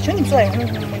 The Pacho is so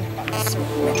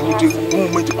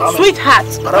Sweetheart.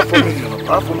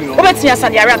 What is your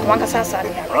son? You're right. One can say son.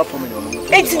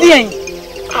 It's the end.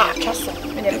 Ah, trust me.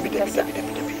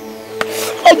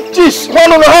 This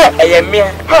one on her. I am me.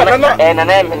 And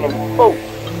I am. Oh,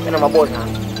 and I'm a boy now.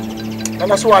 And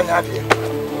that's why I have you.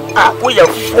 Ah, we are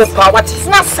full power. What is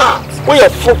not sir? We are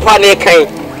full power.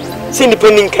 See the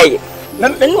pending Kay.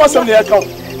 Then you want something account.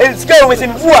 And scale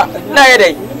within Fua.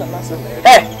 Nay,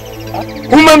 eh,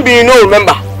 woman being no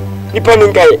member.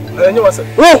 Depending Kay. And you want to.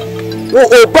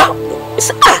 Oh, bah.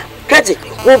 Ah, catch it.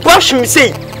 Oh, brush me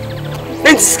say.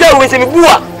 Then scale within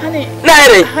Fua. Honey,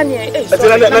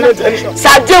 Saturday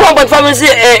 1.5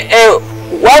 say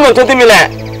 120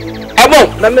 million. Ebo,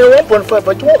 na me 1.5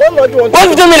 but you want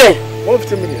 150 million.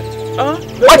 150 million.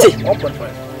 What is 1.5?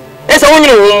 Esa wonyi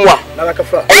no nwa. Na la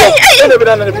Gafar. Eh, na be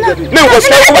na be dey. Me go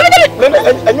say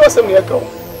and you say me account.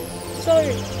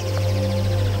 Sorry.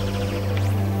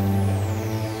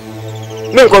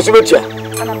 Me go so betia.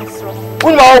 Ana misro.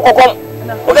 Kun ma kokom.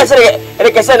 O ka say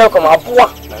e ka say na ko ma boa.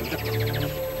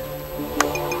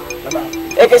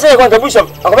 E ka say ko ka bishop,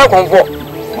 akoma konfo.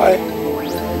 Why?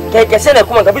 Que se na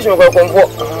kuma kabisho ko konfo.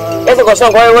 Ese ko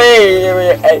son ko we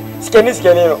skeni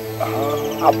no.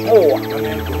 Apo.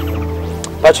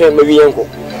 Pacho me wienko.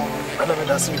 Ana me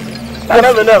dasi.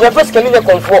 Ana me na. Ya first skeni na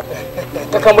konfo.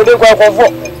 Ka kamode ko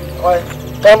konfo. Why?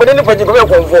 Kamode ni paji ko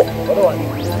konfo.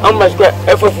 Am ma ko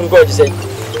efofu ko ji say.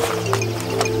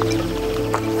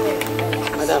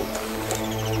 Madam.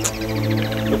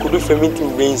 You could do for me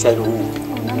to be inside the room.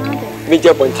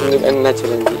 Major continue and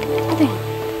naturally.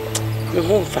 Me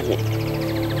home family.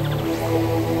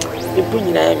 The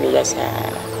bunny na me yasa.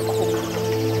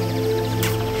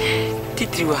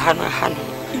 Titi wa hana.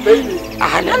 Baby.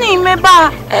 Hana ni me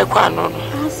ba. E kwa no.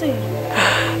 I say.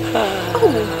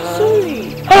 Oh,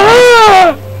 sorry.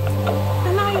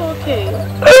 Am I okay?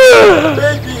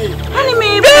 Baby. Honey,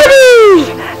 me baby.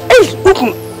 Hey, uku.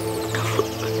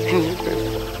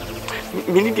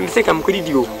 Me need to say I'm good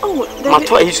idio. Oh, ma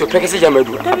to ayi so pekese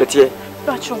jamadu abetie.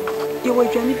 Bacho. You were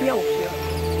journey be out here.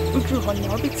 You drew on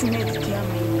your bit in it, dear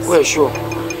me. Well, sure.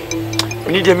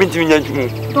 We need a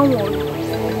minute. Don't worry.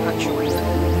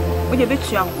 When you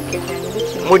bit young,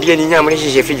 Modi and Yam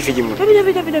is a fiji.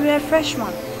 Maybe a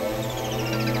freshman.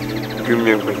 Give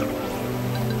me a break.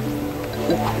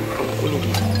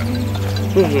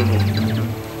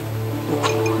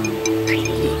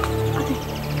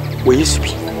 Where you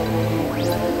speak?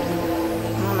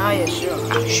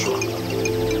 I'm sure.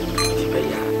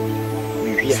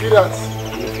 Sweetheart.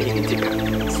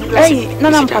 Hey,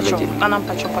 I'm patron.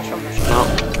 No.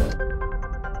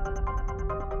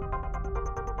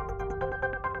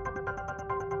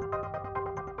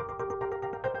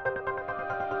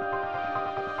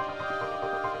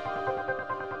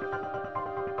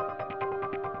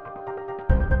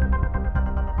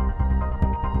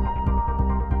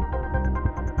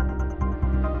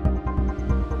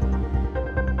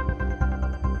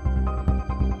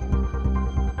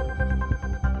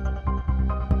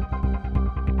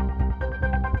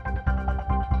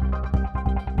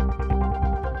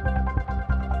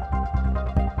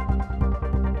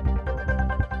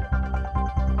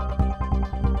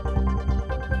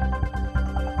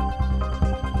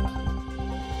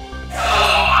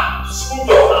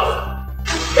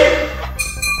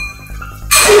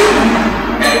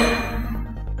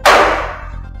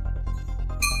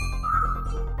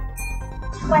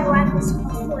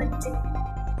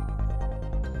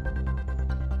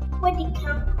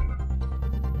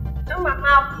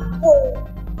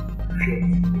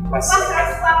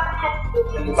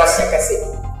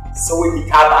 So we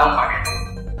become a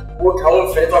what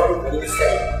how friend of you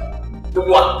say. The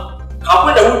one, how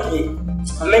would I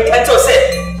make Kanto say,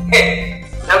 hey,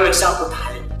 now make some good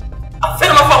time. A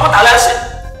film of what I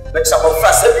like, make some of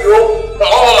us of you,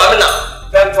 Mamma,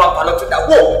 then drop a lot to that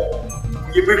wall.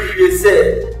 You will say,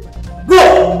 go,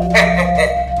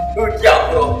 good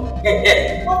job, bro.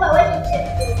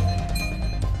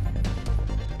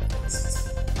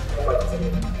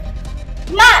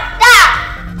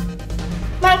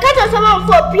 Man can't someone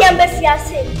for PMBC.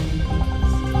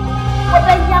 What a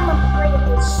young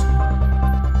players.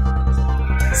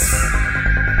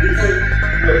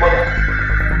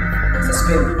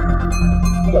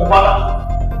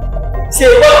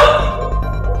 Say what?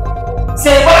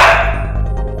 Say what?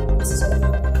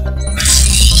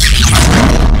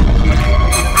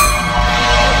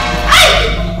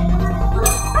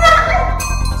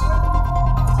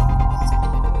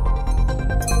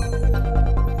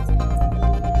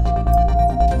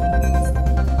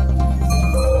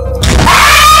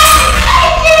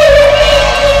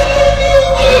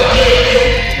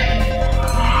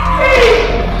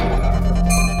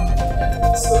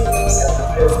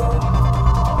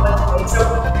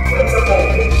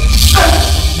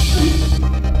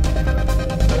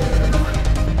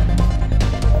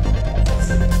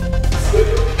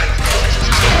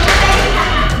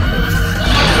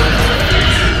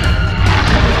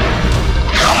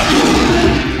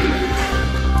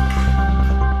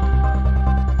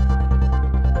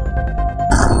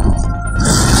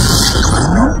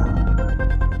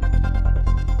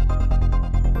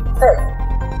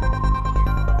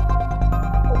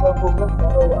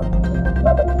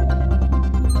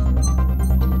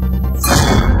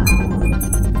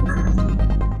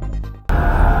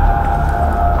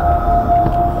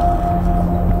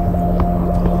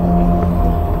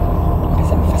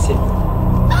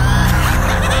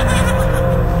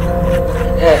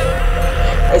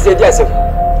 say yes.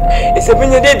 It's a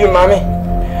million day, mammy.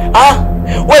 Ah,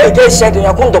 what a day shed in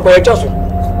your condo by a Johnson.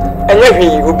 And every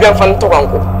will be a fan to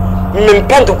uncle.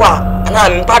 Mimpentoqua, and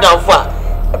I'm pardon for.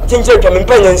 Tinker can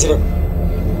impenions.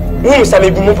 Whom some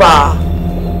Mupa.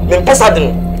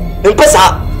 Mimpesadin.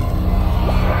 Mimpesa.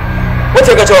 What's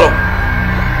a gatron?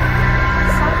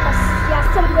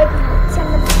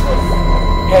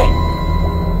 Hey,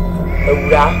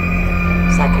 Ura,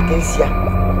 Sacrificia.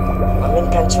 I mean,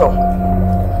 can't you?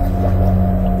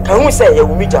 Can we say you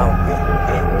will meet down?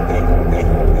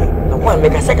 I want to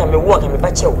make a second me walk and me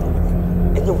batch you,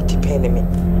 and you will depend on me.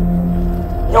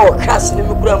 No class in the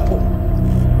grandpa.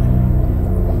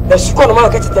 The school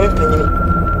market is the penny.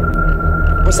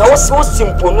 We saw so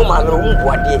simple, no man, no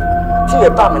one day. Till a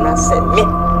barman said me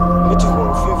to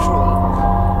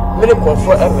feel many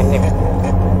comfort and my name.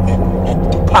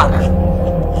 Park.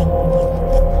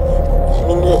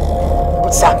 Mimi,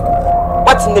 but sir,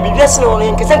 what's in the BBS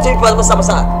only? Consent to people some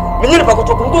sir. Many people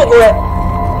to go away.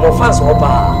 More fans of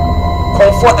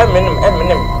comfort Eminem,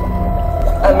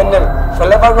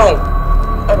 forever wrong.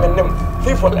 Eminem,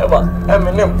 fee forever.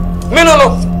 Eminem. Me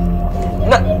no.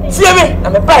 See me,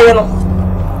 I'm a buyer.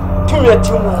 To me a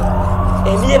tumor.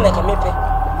 And here, like a mape.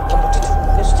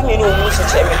 There's too many who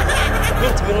such a man.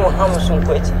 Mean to be no harm or some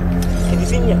quality. It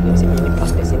is in your house and many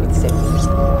pastors and it's selfish.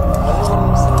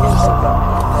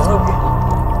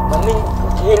 My name,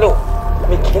 Kilo,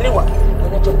 make Kiliwa,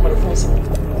 and I took my phone.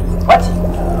 What?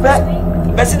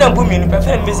 President Bumi,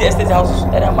 prefer busy estate houses,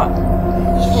 and I'm up.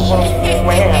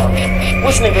 My hair.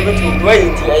 What's never going to wear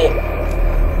into your hair?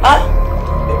 Ah?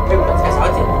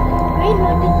 Asante. I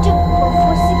know the joke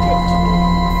for secret.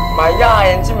 My ya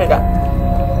and Jimida.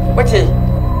 What is it?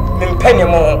 Penny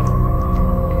more.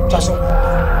 Just what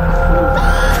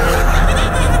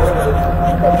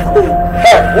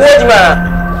man?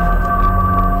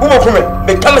 Who will come in?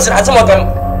 The cameras and some of them.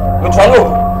 Which one?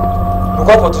 Look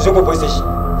up to Zogo police station.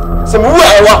 Some who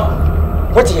I want.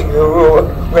 What is it?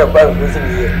 We're about to listen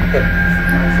here.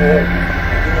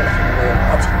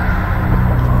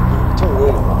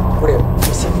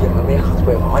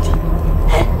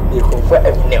 You go for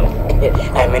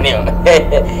I'm a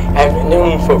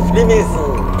name for flimsy.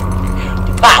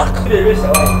 Park.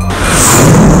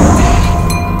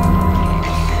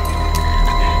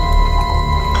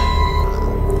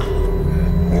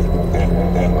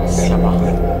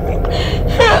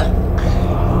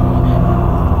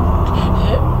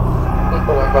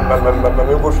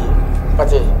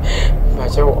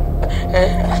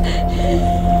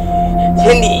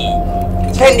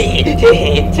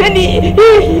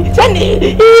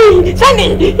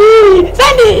 Sandy.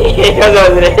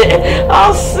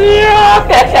 I'll see you.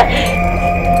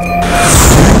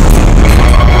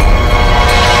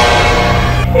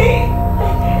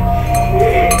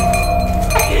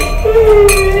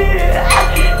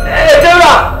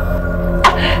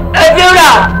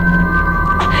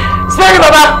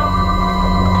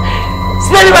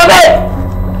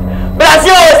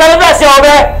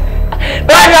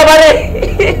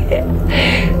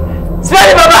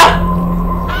 Smelly Baba!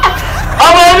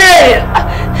 I'm on me!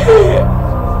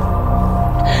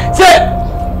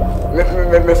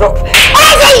 Me stop.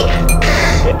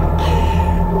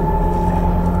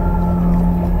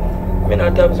 Me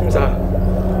not tell me, sir.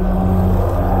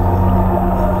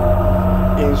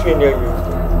 In swing you.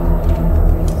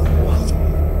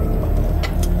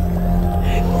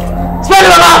 Smelly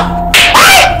Baba!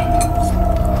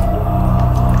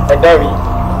 And Davy,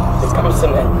 it comes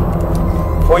tonight.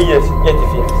 4 years, yet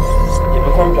if you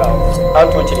become down,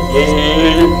 I'll touch it.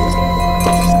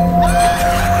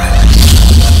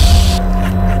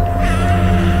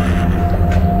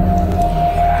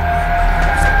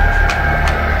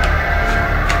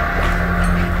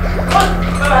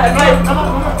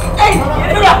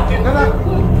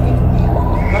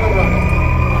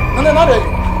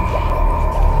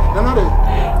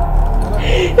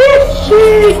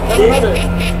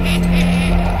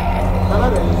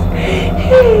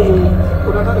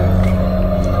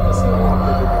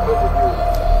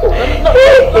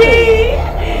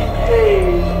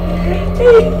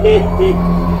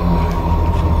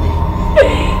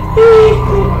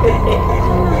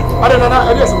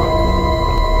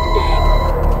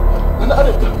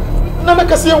 Nana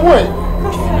kasi yan way.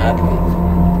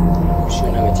 Uso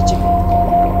na metijim.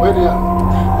 Where they are?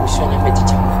 Uso na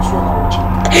metijim.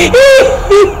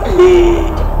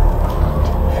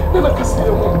 Nana kasi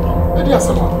yan way. Where they are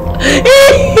sama?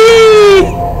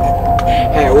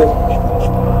 Hey, oh.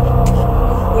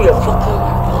 We are fucking.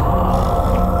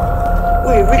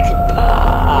 We are wicked.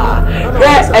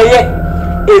 Yes, a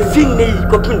thing they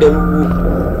cooking them.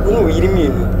 Who will you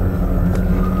mean?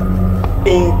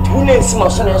 Tune si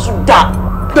masona so da.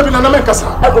 Dabi na men kasa.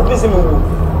 I go please me wo.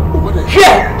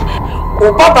 Here.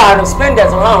 O papa no spend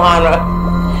that on her.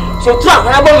 So try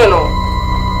na bo me no.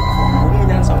 Mu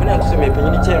nyan so me na so me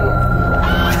penyi che no.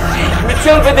 Me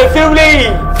tell for the family.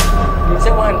 Me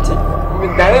say want me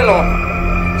dare no.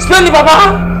 Spend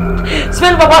papa.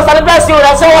 Spend papa celebration o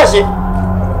da so wash.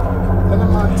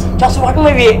 Just what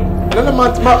me we. Nana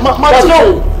ma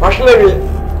wash me we.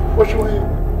 Wash me.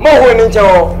 Mo ho ni che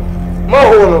o. Mo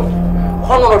ho no.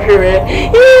 Hono no hwere.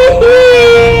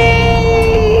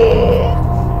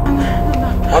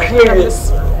 Wash me we.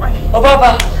 Oh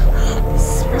papa.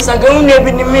 Sangam ne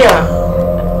bi ni me a.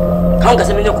 Kan ka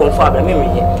se me ne konfa abra me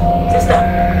me. Sister.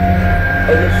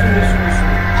 Ele sumi.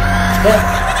 Eh.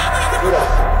 Ura.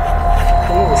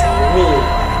 Como você me?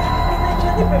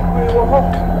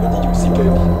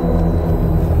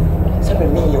 Sabe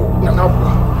minho? Nana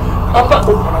bro. Apa?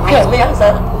 Que me asa?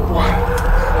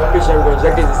 Eu pensei que já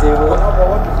que dizer o.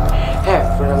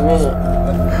 For me.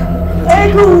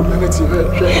 Ego.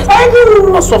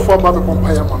 Ego. A sua forma de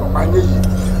acompanhar mano, anye yi.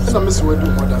 Na me se wedu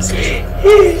mo da se.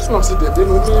 So na se de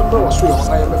no me bro so yo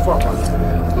na ye me fa ma.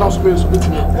 Na so be so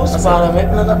betimi. Osmara me.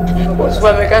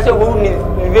 Osmara me ka se wo ni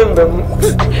vemba mu.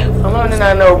 Ama ni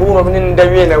na obu mo ni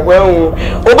ndawie na gwa hu.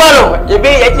 Oba no, ye be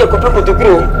ye ti ekope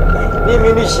kotokuro. Ni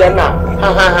mi ni hia na.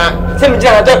 Ha. Se mi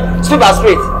jira na super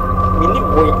straight. Mi ni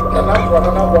boy. Na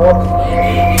bro.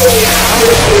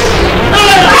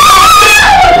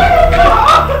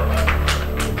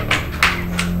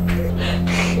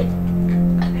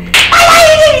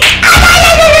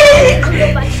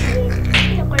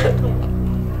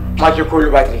 Magical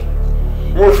battery.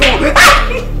 Mo fu.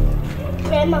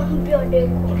 Prema hubi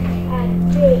odeko.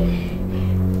 Ade.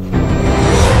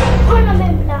 Kono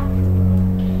membla.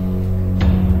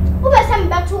 Ube sem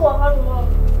batu wo hono.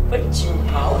 Bachi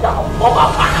ha da o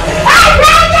papa.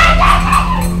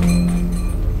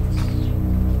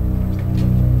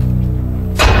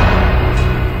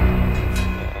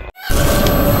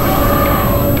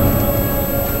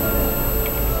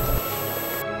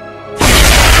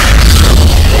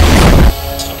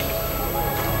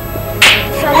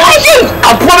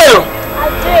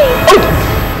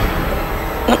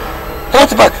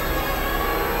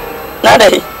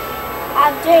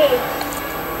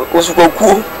 Osu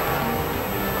koku.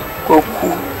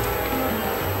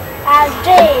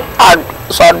 Ade.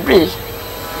 Sorry.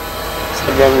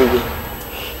 Sabi.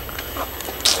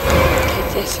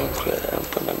 It's simple.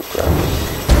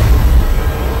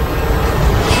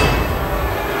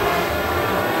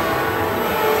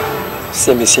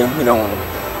 Se me não.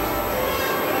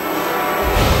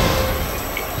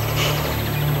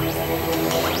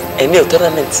 É meu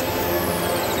tratamento.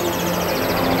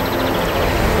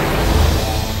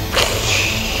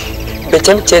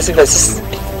 Became Chelsea versus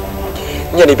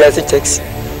Nearly Bessie Checks.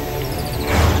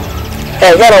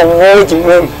 I got a word in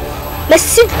room. The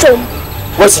symptom.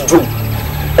 What's it do?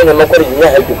 And I'm not going to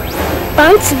help you.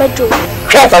 Bounce my door.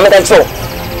 Half a minute so.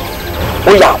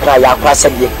 We are quite a class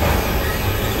again.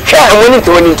 I'm willing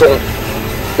to run into it.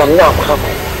 I'm now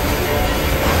coming.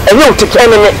 I know to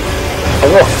carry it. I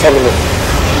know family.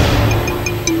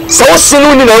 So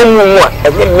soon in a room,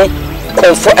 and me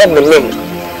comfort and the name.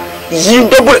 Ye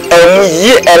double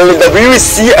ye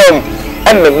LWCM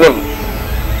and the name.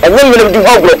 And then we'll do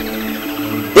hoglet.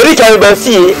 You can be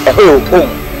see a whole home.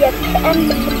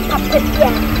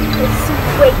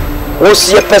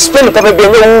 Was your perspective of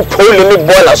being no pole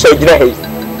boiler so you know.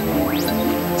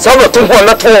 Some of them were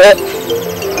not the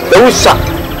Usa.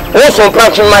 Also,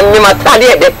 branching man, you might tell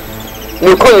you.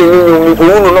 You call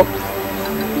you.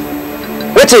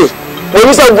 What is when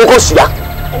you say Bukosia?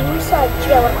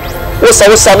 What's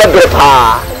a Sabbath?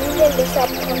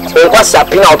 What's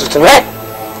happening out tonight?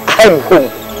 I'm home.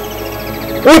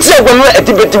 What's your woman at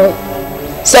the bed?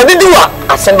 Sabidua,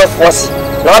 I send a force.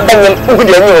 Not banging over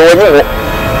the new.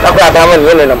 Not that I'm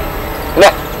in them.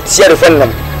 Not see the friend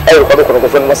them. Everybody could go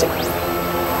for myself.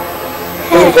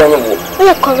 We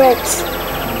are correct.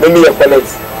 Maybe you're correct.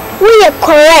 We are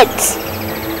correct.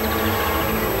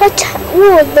 But we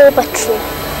will know but true.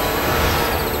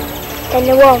 And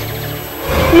the one.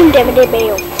 You never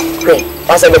bail. Okay,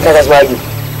 what's the case as well?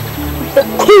 The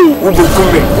queen will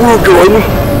go in.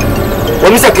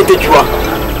 When is a kid you are?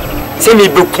 Send me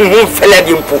book who fell at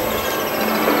you.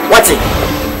 What's it?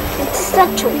 It's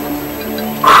statue.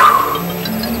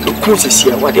 The cruise is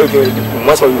here. Whatever you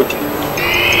must be with.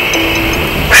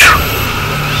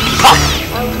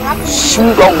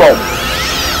 Soon dog.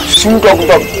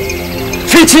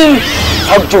 Fitting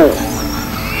of Joe.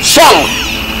 Sham.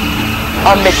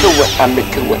 I make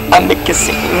it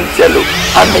sick in yellow.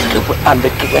 I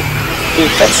make it.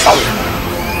 If that's something.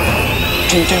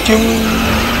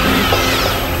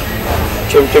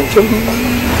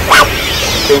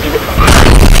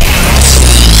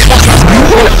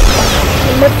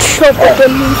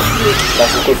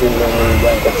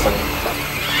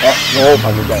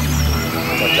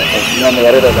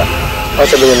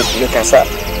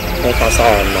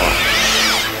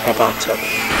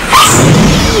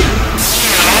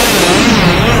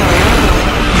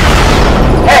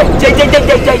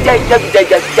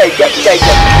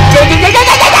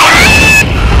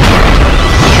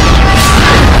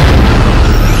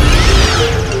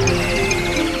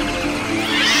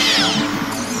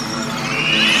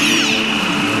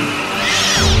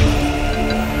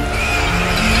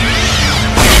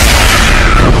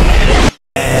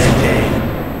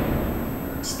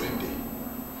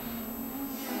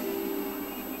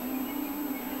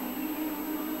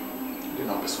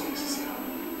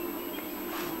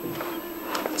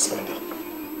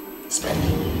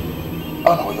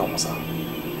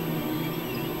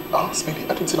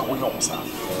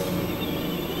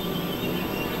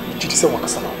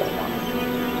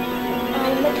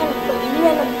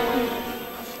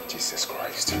 Jesus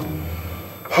Christ.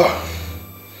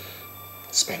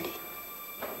 Spendy.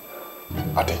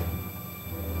 Ade.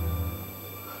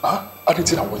 Ade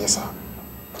tina wo yesa.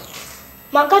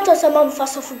 Manka to sama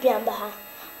mfaso fu biamba ha.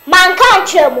 Manka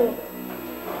achemu.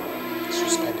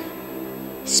 Spendy.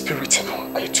 Spirit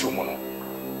no ayi tu mo no.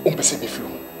 Umpese be fi ho.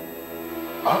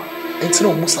 Entina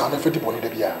o musa na fedi boni da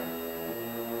bia.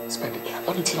 Spendy.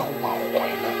 Ade tina wo ma ho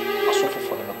kwai na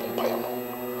asofofo na pompa ya no.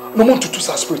 No mo tutu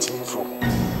sa spirit ni mfro.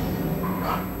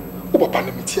 O papa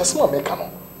na meti asema meka no.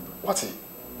 What?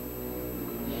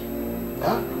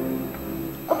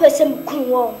 O pese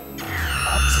mkunwo.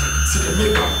 See the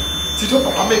maker. See the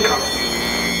papa maker.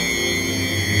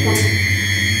 What?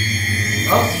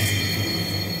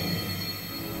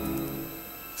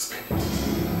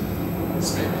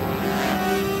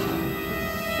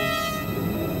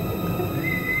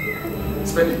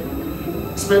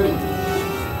 Spending.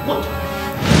 What?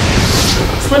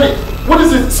 Spending. What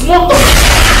is it? Small.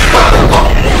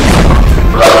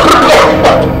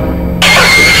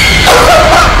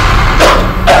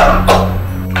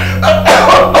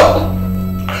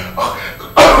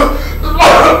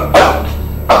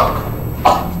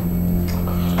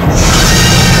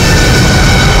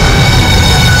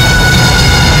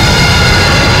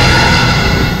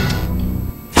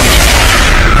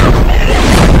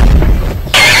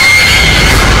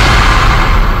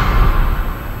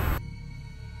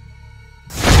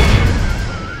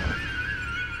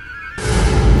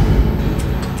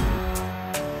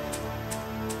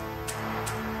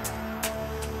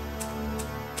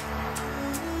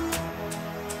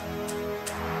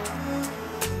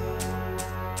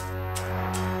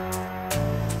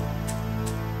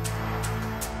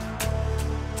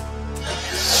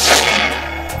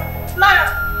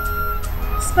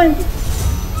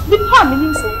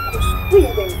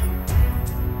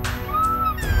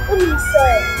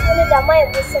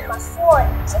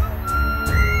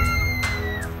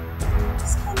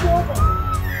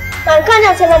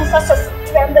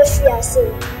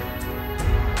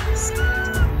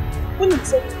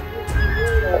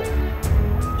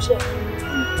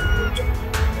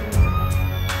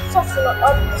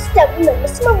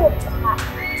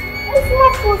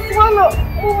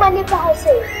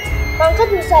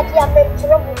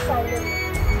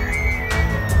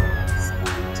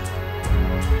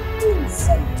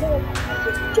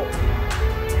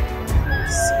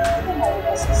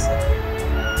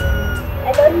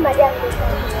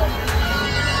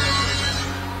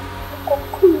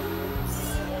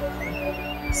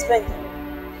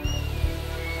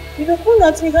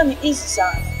 Me on the east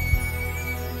side.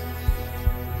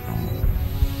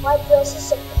 My dress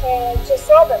is a pair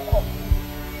just over them.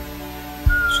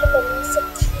 Should have been some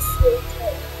too sweet.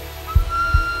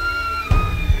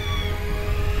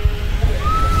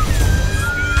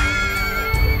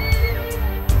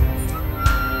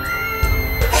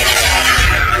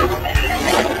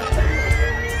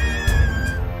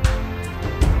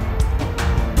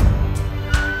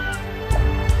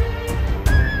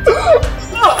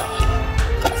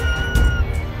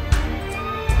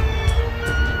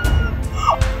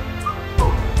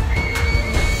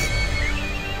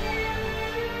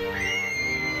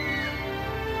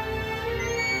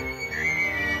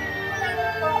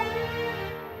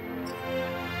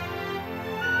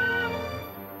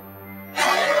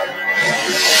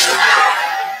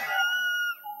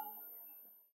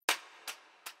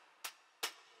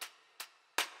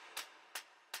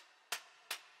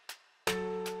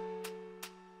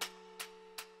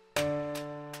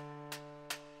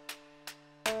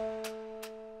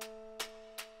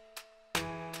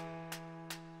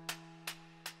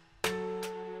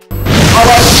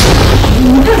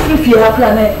 if you have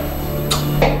planet.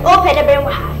 Open the brain.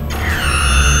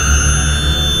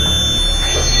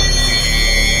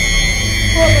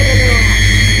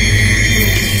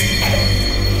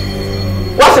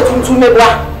 What's a tuntum me boy?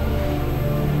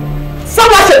 Some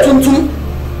what's a tuntum?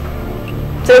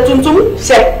 Say tuntum,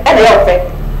 say, and I offer.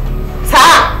 Sa,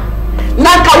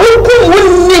 Naka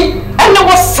wouldn't me, and I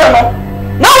was son.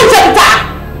 Now it's a ta.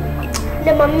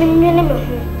 The mammy,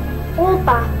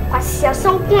 Opa, was your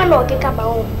son, or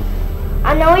Kikabao.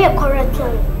 I know you're correct.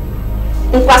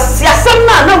 Was your son,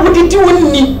 now what did you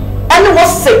win me? And I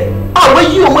was sick. Oh, were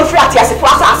you my flat as a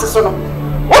class as a son?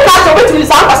 What has the way to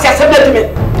his house as a gentleman?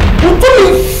 You told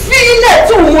me, feel it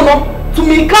to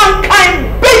me, can't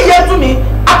pay to me.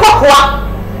 Aqua,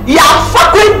 ya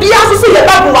fucking be as a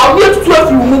double, I'll be to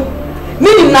 12 room.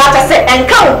 Meaning not to say, and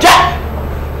count Jack.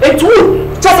 It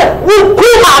would just a wood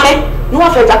cool army. No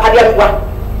affair Japadia one.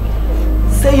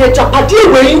 Say a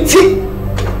Japadia way tea.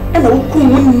 And a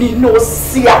woman need no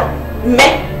seer. Me,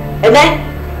 and then,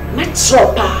 not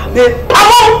your pa, me,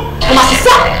 power, my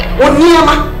son, or near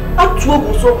my. Up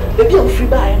to so the bill free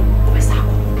by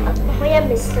I am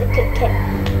Mr. Keke.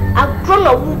 I've grown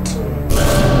a wood.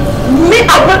 Me, I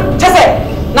will just say,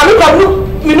 now look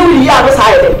at you know, you are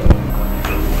beside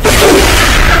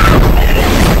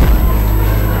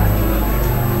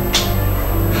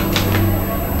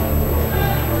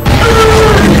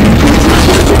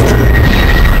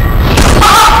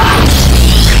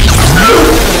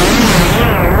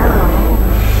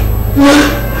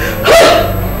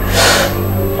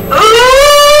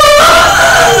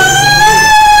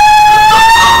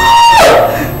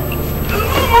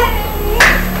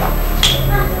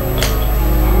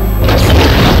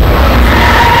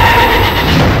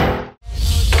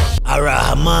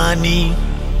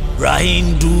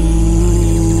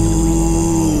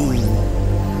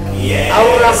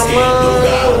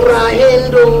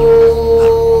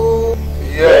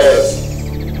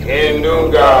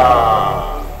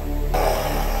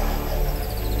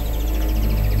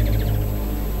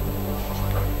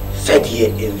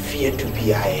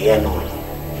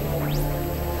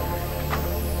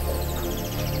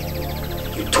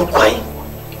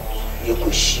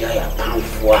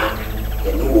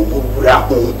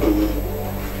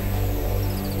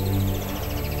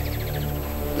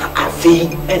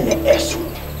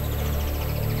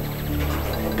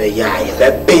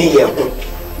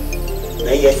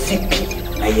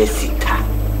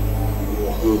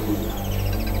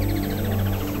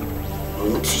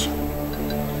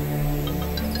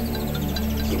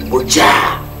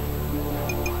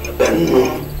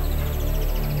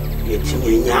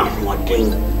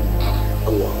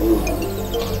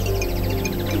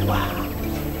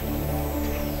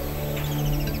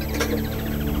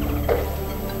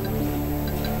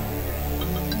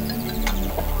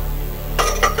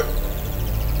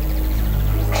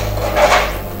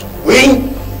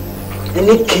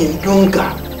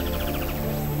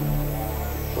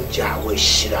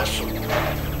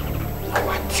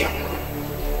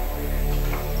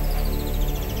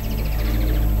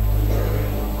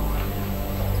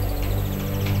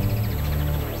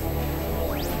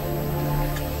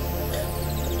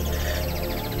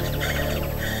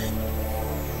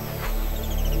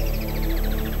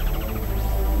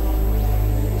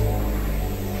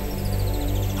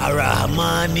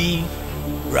Arahmani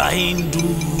Rahindu.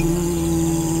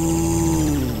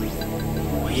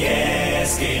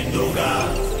 Yes, Kendoga.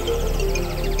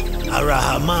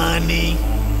 Arahmani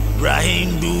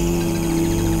Rahindu.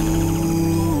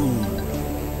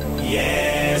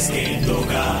 Yes,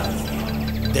 Kendoga.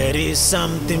 There is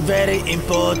something very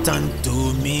important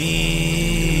to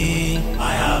me.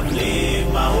 I have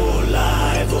lived my whole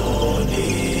life on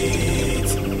it.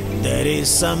 There is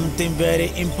something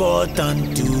very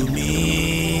important to me.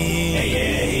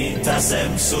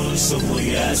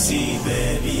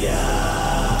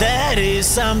 There is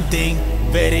something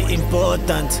very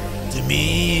important to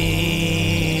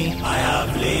me. I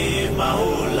have lived my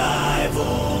whole life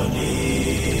on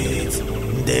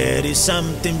it. There is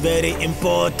something very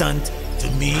important to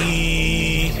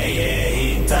me.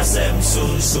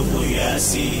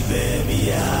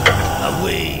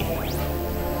 Away.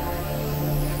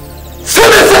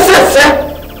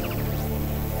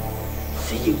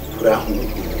 See, Brahmu,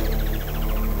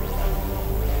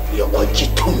 you're what you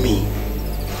to me.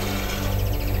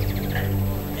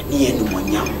 And you know,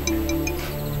 one young,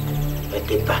 but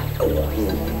the back of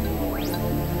you.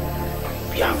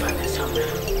 Bianca,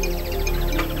 somewhere.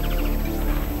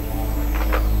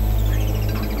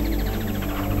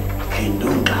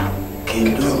 Kendunga,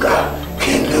 Kendunga,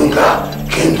 Kendunga,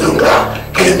 Kendunga,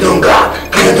 Kendunga,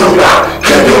 Kendunga, Kendunga,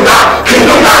 Kendunga,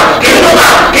 Kendunga,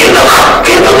 Kendunga.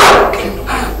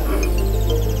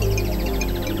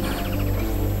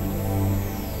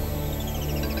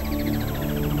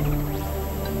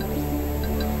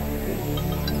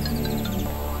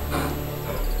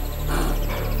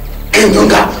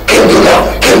 Lord,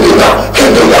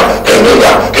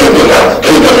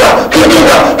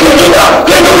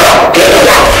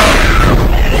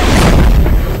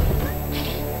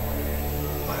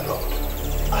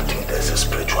 I think there's a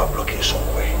spiritual blockage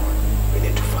somewhere. We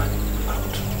need to find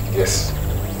out. Yes.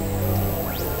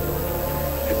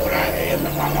 I am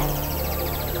Mama.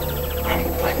 I'm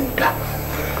Bendicta.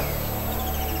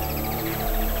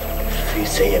 If you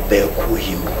say a bear cool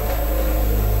him,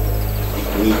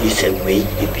 we is a way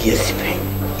to be a Spain.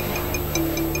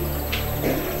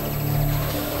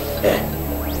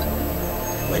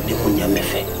 When the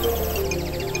Munyamefe,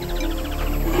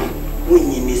 when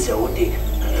you miss a day,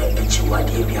 and you want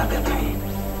to be a better.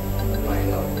 My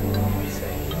Lord, we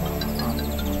say.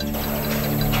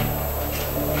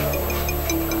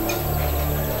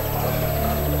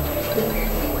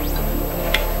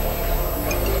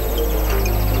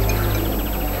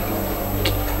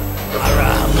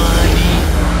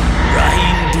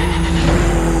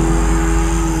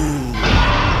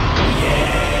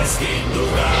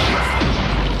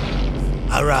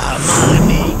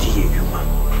 Rahamani Diuma.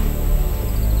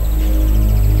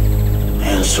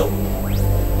 And so,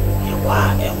 you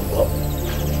are and what?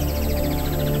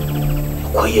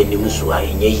 Quiet Nimusua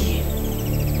in ye.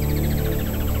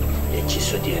 The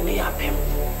Chisodia near him.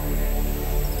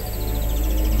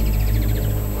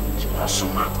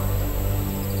 Masuma.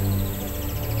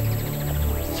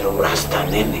 The Rasta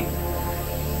Nene.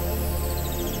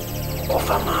 Of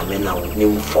a mamma with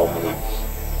new form.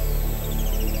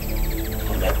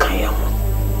 Mekayamo.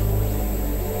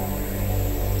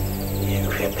 You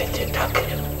repeated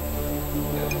Akan.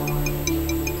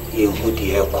 You would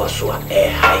hear Koswa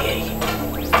high.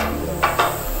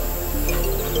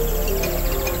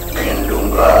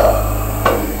 Kendunga.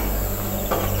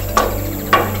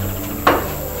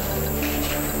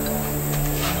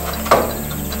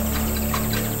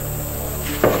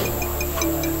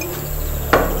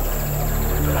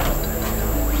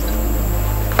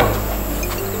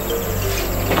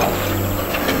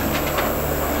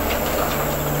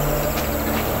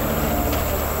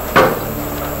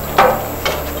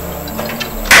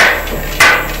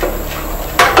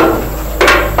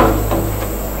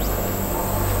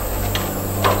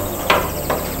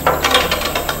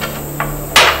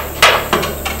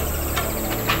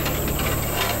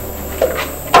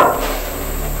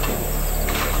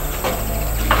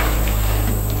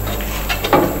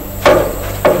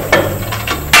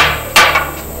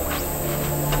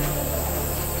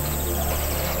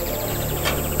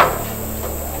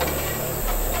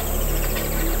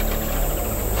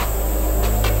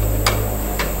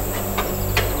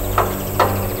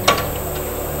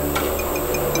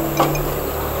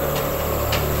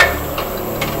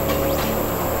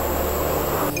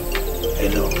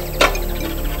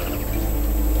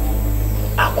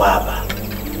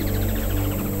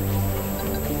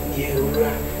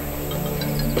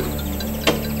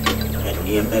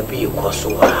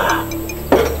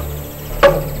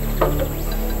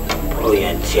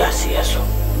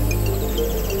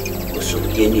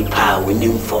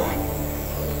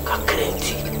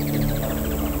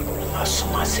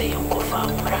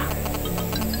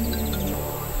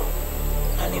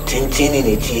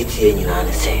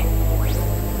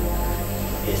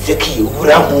 Zeki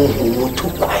wura huhu to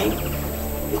kwai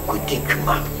ekudi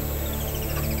kuma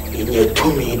inye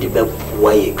tumi de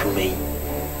bebuwa ye kuma yi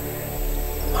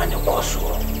mane koso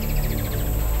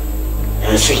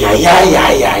enso ya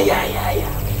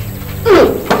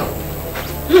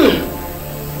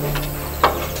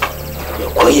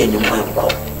yekoye ni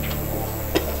mwenko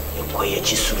yekoye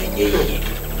chisuru nyeye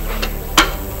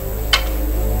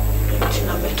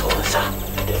ntina metonsa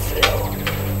de freo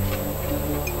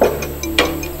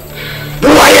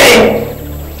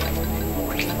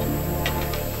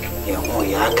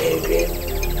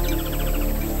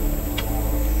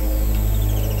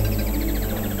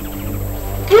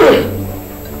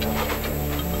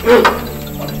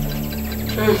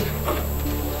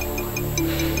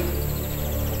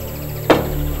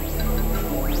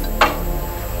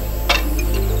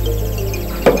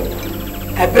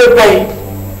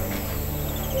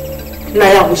na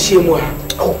ya bushimu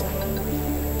oh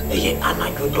eye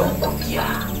anajo don ko bia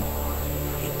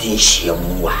edin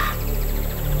shiemu wa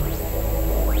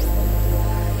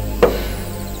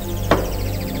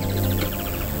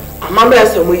amama ya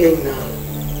samu yina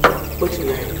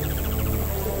otina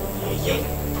eye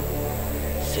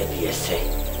se die se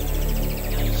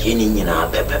yeni nyina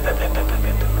pepe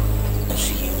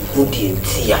nso ye hudi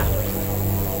entia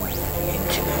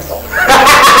entima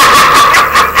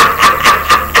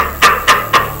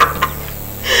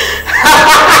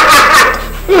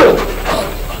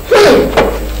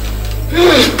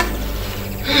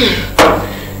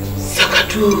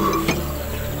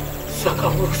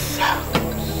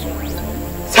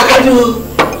Adu.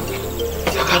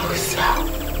 Yakabusa.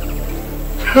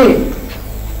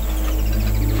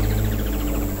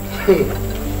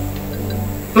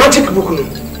 Magic book no.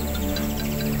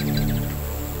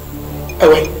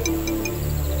 Ewe.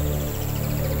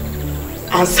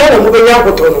 Ansana mo benya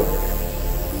agoto no.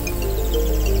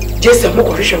 Just mo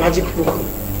ko hwehwe magic book no.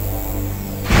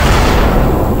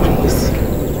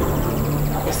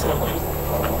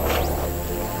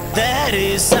 There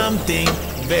is something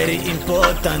very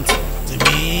important to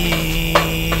me.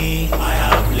 I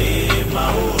have lived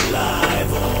my whole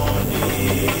life on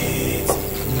it.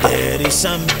 There is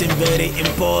something very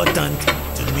important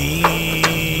to me.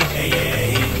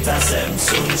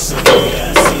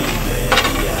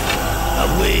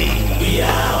 We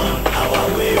are on our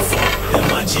way for the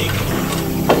magic.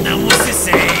 Now what's it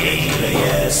say?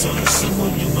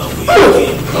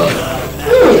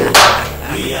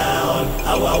 We are on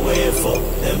our way for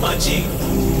the magic.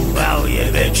 Wow, yeah,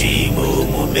 the dream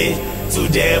of me to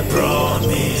the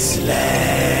promised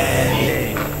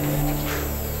land.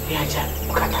 Yaja,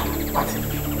 Bukata, what?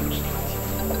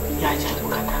 Yaja,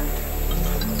 Bukata.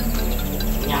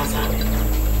 Yaza.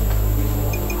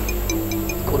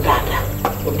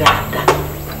 Udada.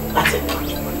 That's it.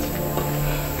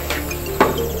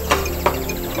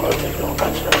 Okay, don't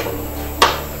catch that.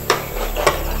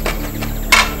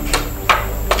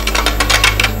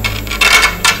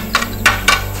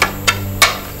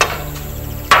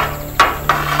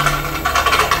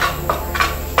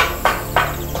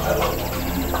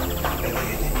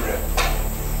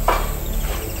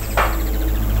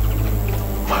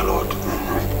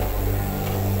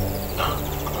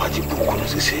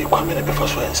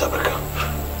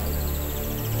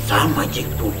 Some magic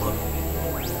book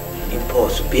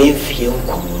impose being few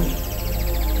common.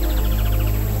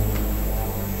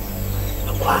 A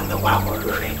quam a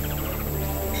wackery.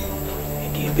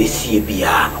 And you be see a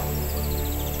piano.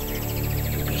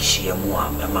 You be see a more,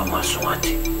 a mamma swat.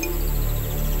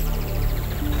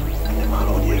 And the man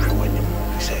only everyone you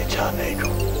say, Charnado.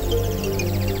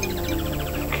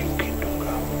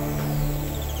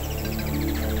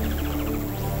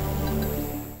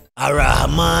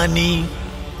 Arahmani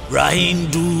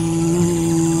Rahindu.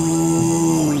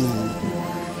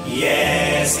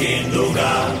 Yes,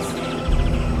 Kinduga.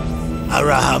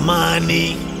 Arahmani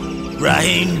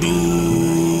Rahindu.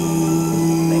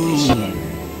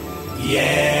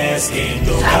 Yes,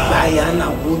 Kinduga. Sabayana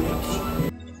would.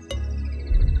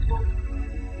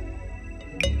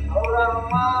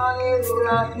 Arahmani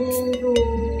Rahindu.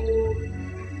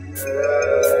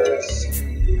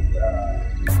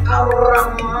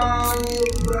 Ar-Rahman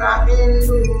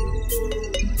Rahindu.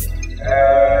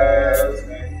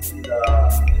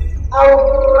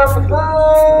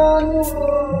 Ar-Rahman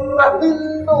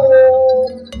Rahindu.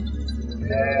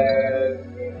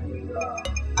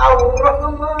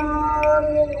 Ar-Rahman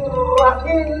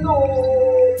Rahindu.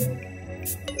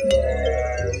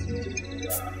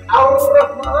 Ar-Rahman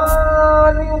Rahindu.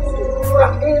 Ar-Rahman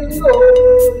Rahindu.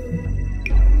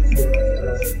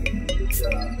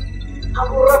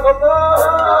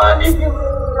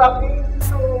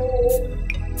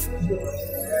 Ar-Rahman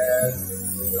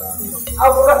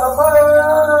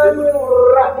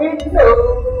Rahindu.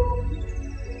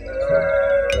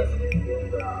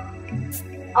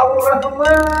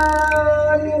 Ar-Rahman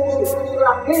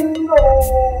Rahindu.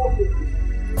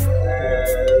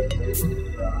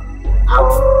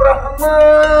 Ar-Rahman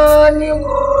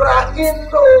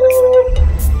Rahindu.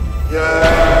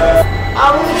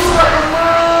 Ar-Rahman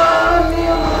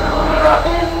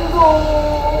Rahindu.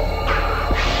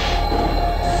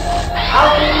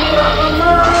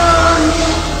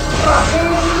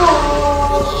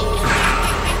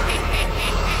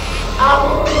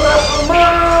 Ar-Rahman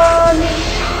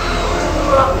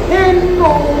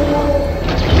Rahindu.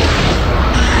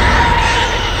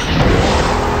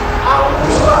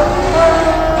 Ar-Rahman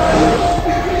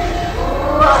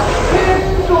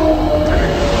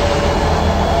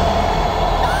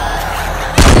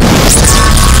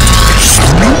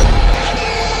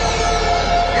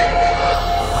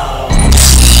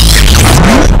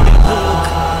Rahindu.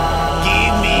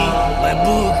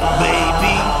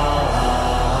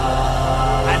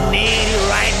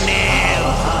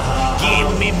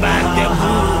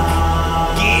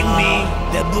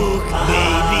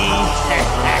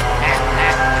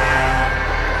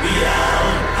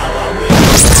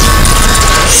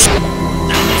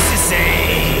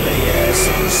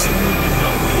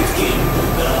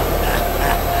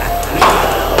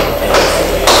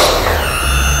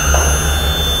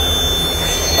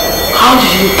 How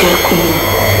did you get Kumawood?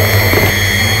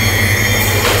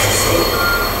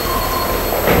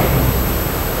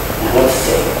 I don't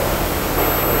say.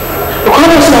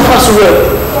 pass away.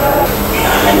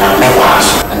 And I'm a was,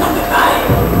 and I'm a guy.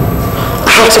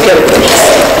 How to get it?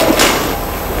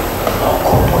 I'll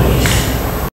call police.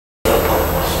 Your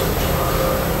purpose.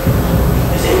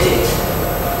 Isn't it?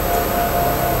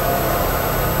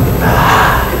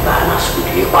 The banners would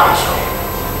be once.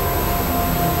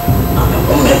 I'm a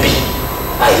woman.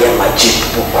 I am my cheap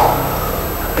book.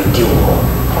 Video.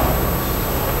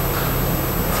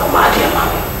 From my dear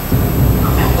mommy.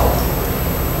 I'm a book.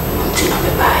 Until I'm a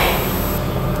buy.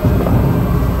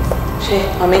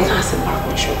 I'm in casa back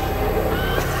with you.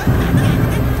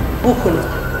 Book on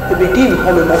the bedin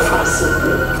home in my France.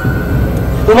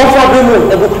 The more for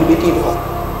the book will be in home.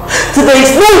 So there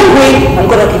is no way I'm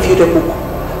gonna give you the book.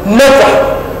 Never.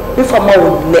 If I'm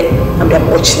out with I'm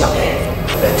watching now.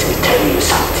 Let me tell you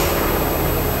something.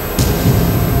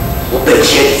 Open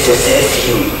here is a safe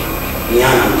you.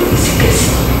 Yana is a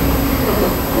case.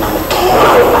 Now,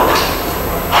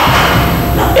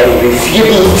 now, every few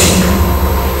minutes.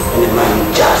 And the man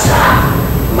just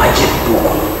magic book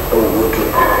or wood.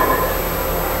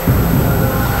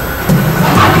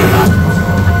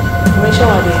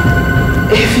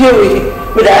 If you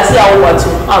but I say I want to,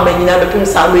 I'm in another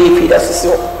some way feed us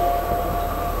so.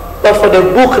 But for the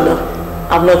book now,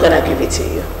 I'm not gonna give it to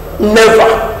you. Never.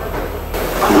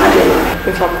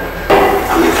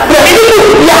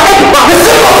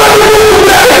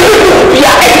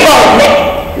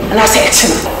 And I said,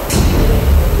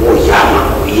 oh, Yama.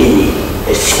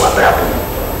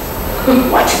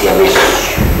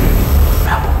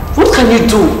 What can you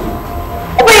do?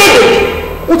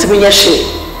 What mean your shit?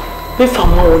 If I'm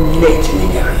my own net,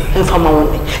 and from my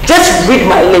own just read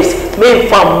my lips, me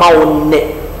from my own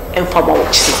net, and from my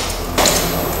own chin.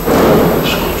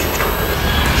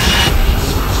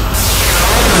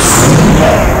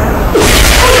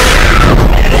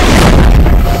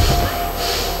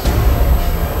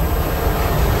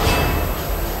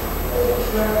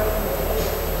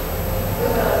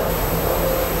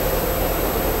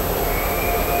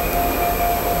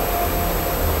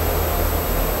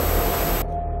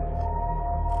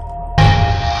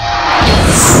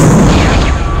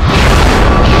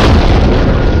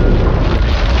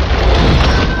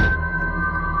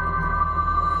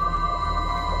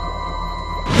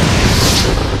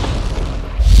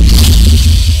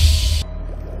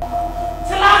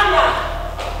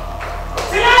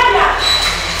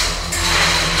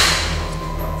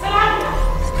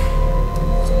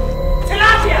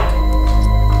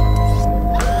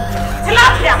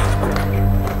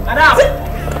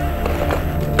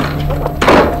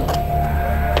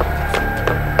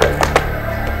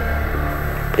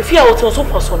 So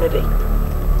far so any day.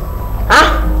 Huh?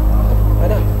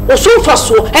 Madam. So far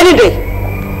so any day.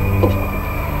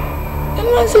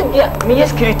 Anyone said, yeah, me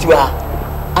yes, security.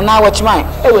 And now watch mine.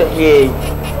 Oh, yeah.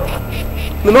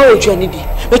 Me know what you need.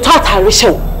 Me thought I wish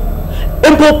you.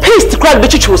 And paste crowd be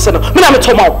chichu seno. Me na me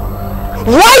tomo.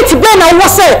 Right then I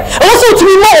was say. I was to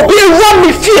me more be run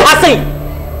me feel I say.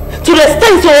 To the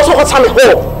extent you also got me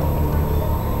home.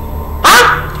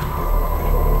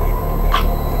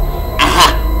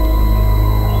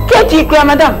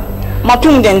 Madam,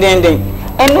 Matum den.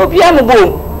 And no be am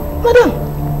go. Madam,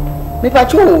 me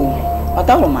pacho.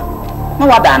 Madam, no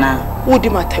wadana. Who di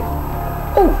matter?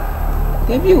 Oh,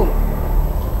 debut.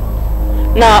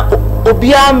 Na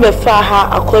obia me fa ha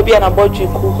akwabia na bodwe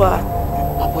ku ha.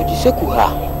 Abodji seku ha.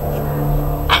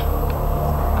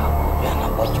 Obia na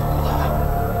bodwe ku ha.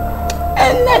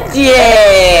 And that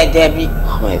Debbie.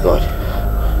 Oh my God.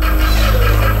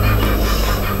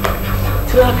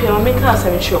 Tilapia, me ka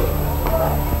asem show.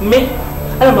 Me,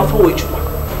 I'm a forward.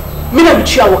 Me, I'm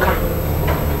Chiawaka.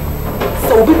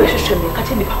 So, we will show me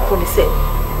catching the popcorn. Say,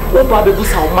 oh, Baby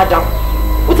Busa, madam.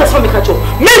 What does one catch up?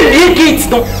 Men, gates,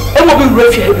 no, and will be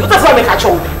refuge. What does one catch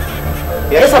up?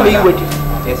 Yes, I'm ready.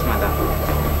 Yes, madam.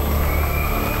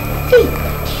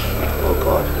 Oh,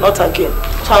 God, not again.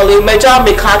 Charlie, Major,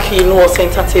 make khaki in our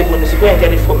center table. You go and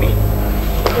get it for me.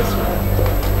 Yes, madam.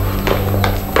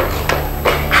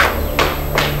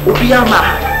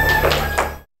 Obiama.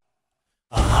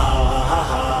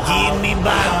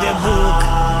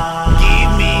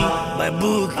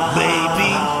 Book,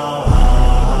 baby.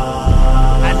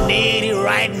 I need it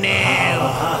right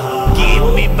now. Give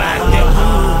me back the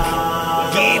book.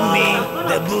 Give me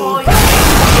the book.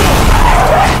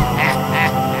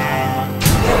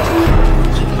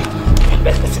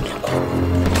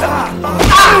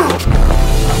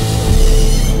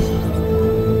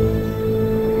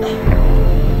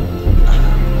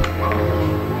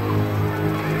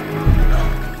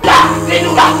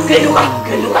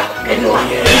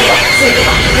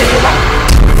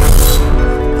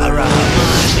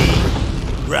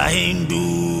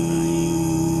 Rahindu.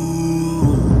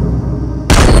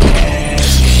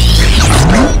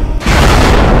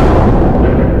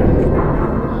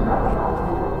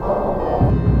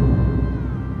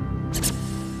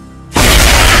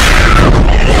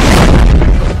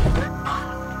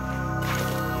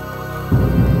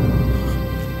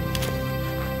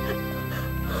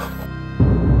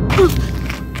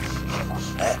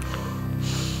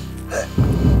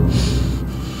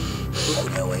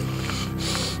 away.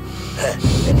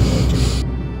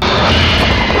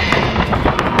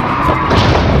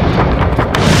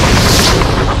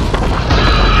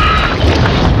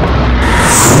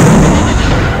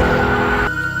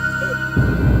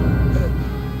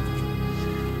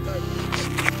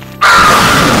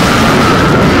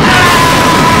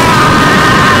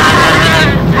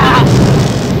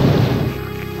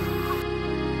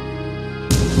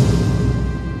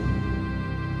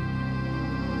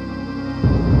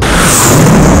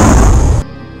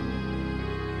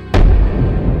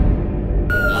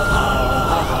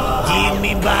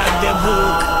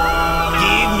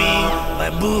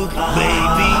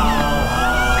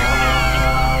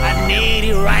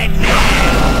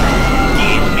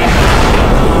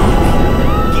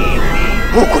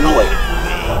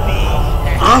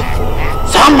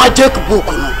 Take book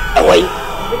away.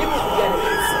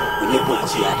 We need book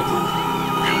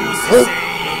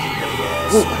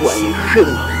who are you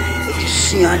film? It is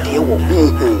see idea what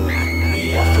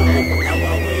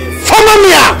follow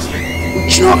me out.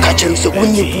 You know, catch him so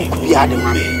when you book the other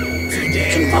man.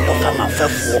 To my papa, for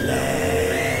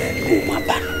go my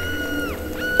back.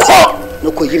 Call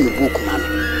no call you book, mammy.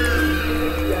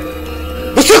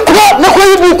 But you call no call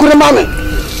you book, mammy.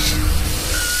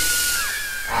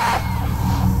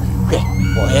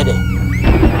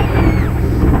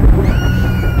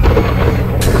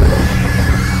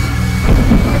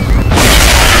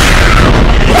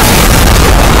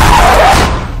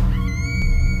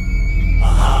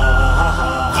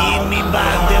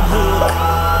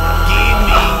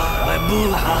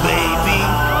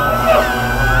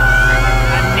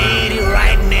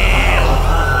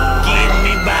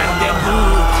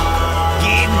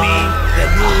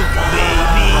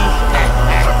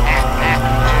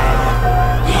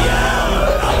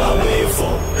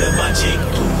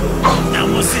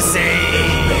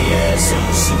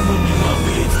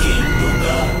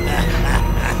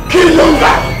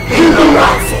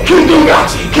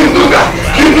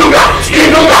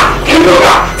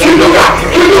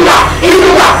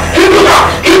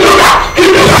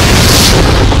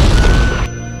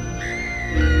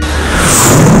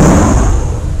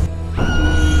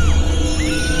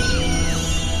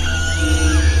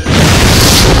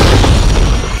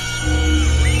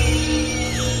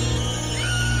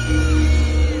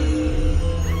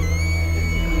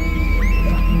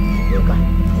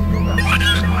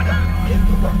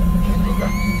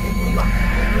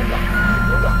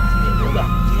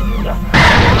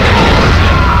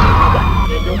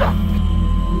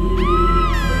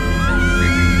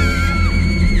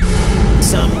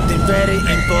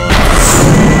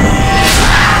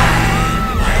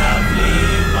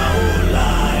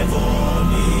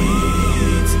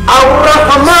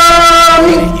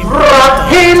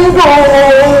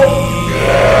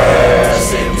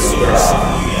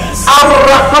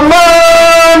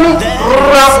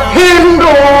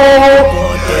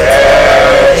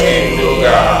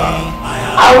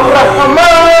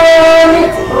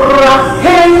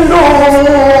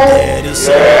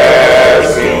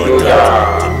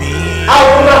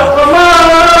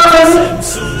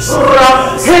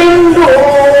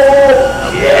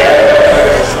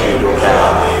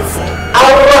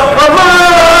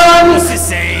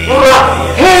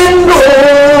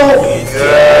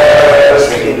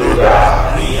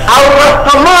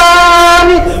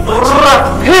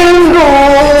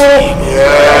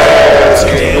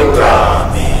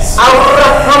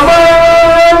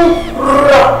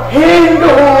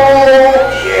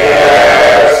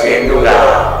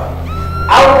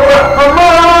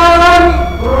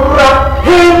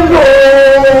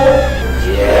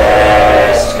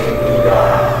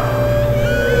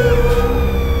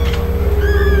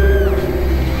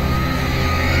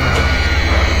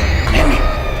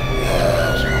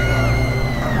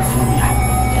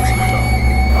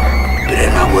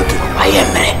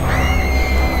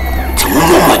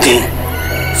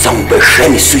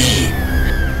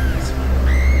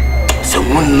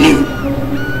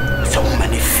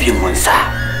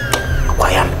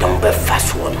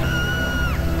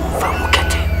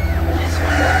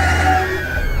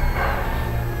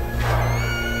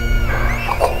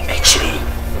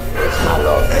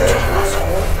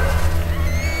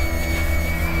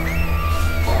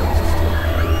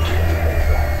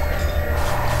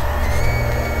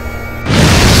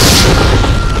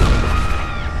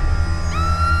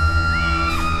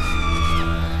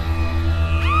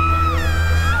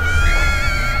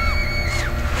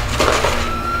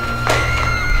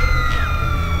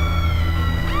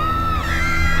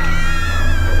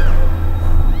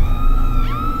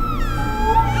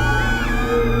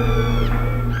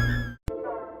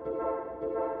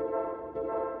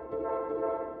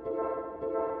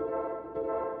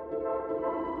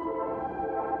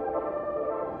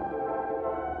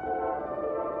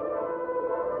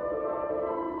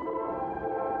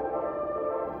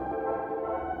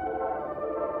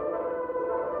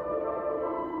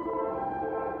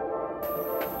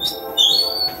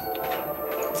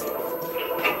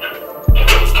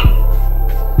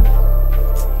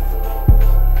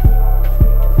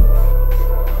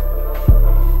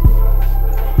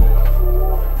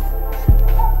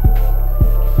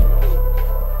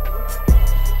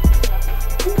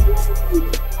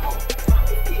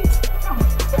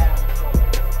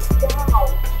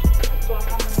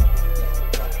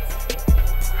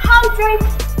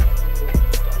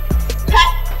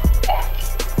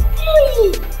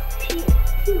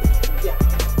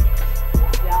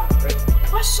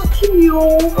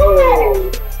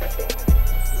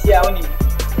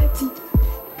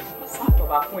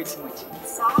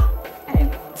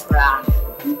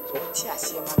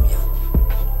 Tiasia, mamma.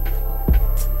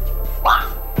 Wow.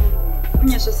 When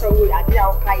you so good, I did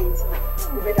our clients.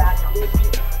 We better ask you.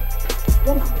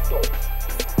 Don't have to talk.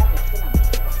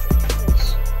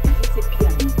 It's a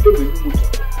piano.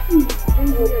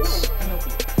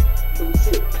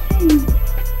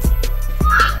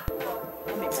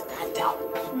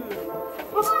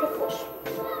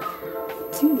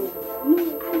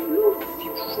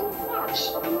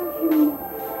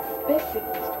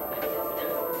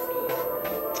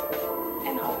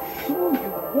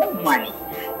 Money.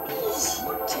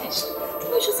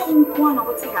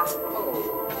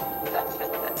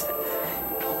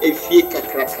 If you can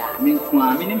crack, I mean,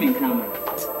 come.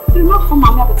 You're not from my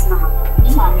habits now.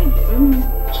 Mammy.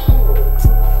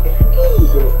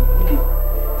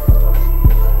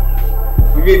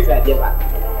 I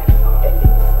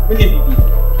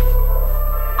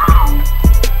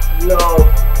love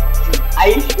you. I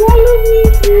follow me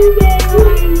today.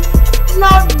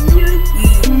 Love you.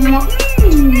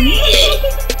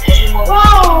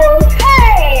 Wow,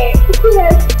 hey!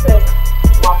 Yes.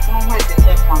 Wow, come on,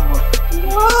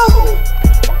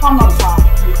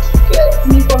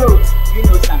 you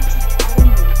know something.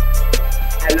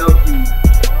 I love you.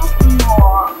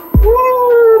 More.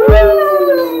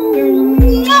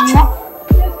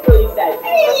 Let's go inside.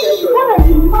 Hey, what are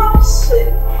you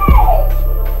mashing? Hey,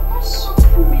 that's so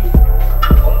cool.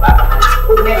 Come back.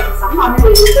 Oh, yes, I'm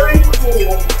very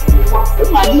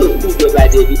cool. My little baby, more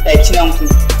day,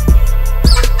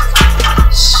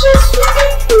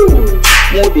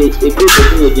 a bit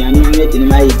of the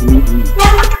my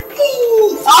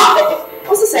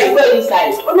what's the say? Go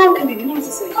inside. Oh, no, can be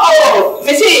necessary. Oh,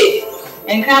 Missy,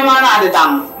 and come on out of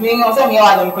town. Meaning of some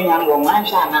young Kunyan, I'm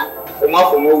Shana, from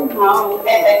off from home.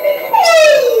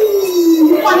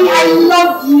 Honey, I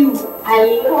love you. I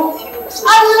love you.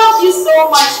 I love you so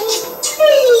much.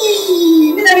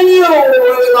 I mean,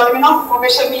 you're not for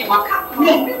me, my cat.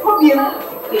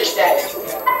 Yes, Dad.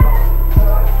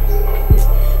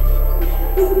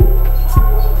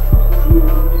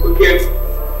 Okay.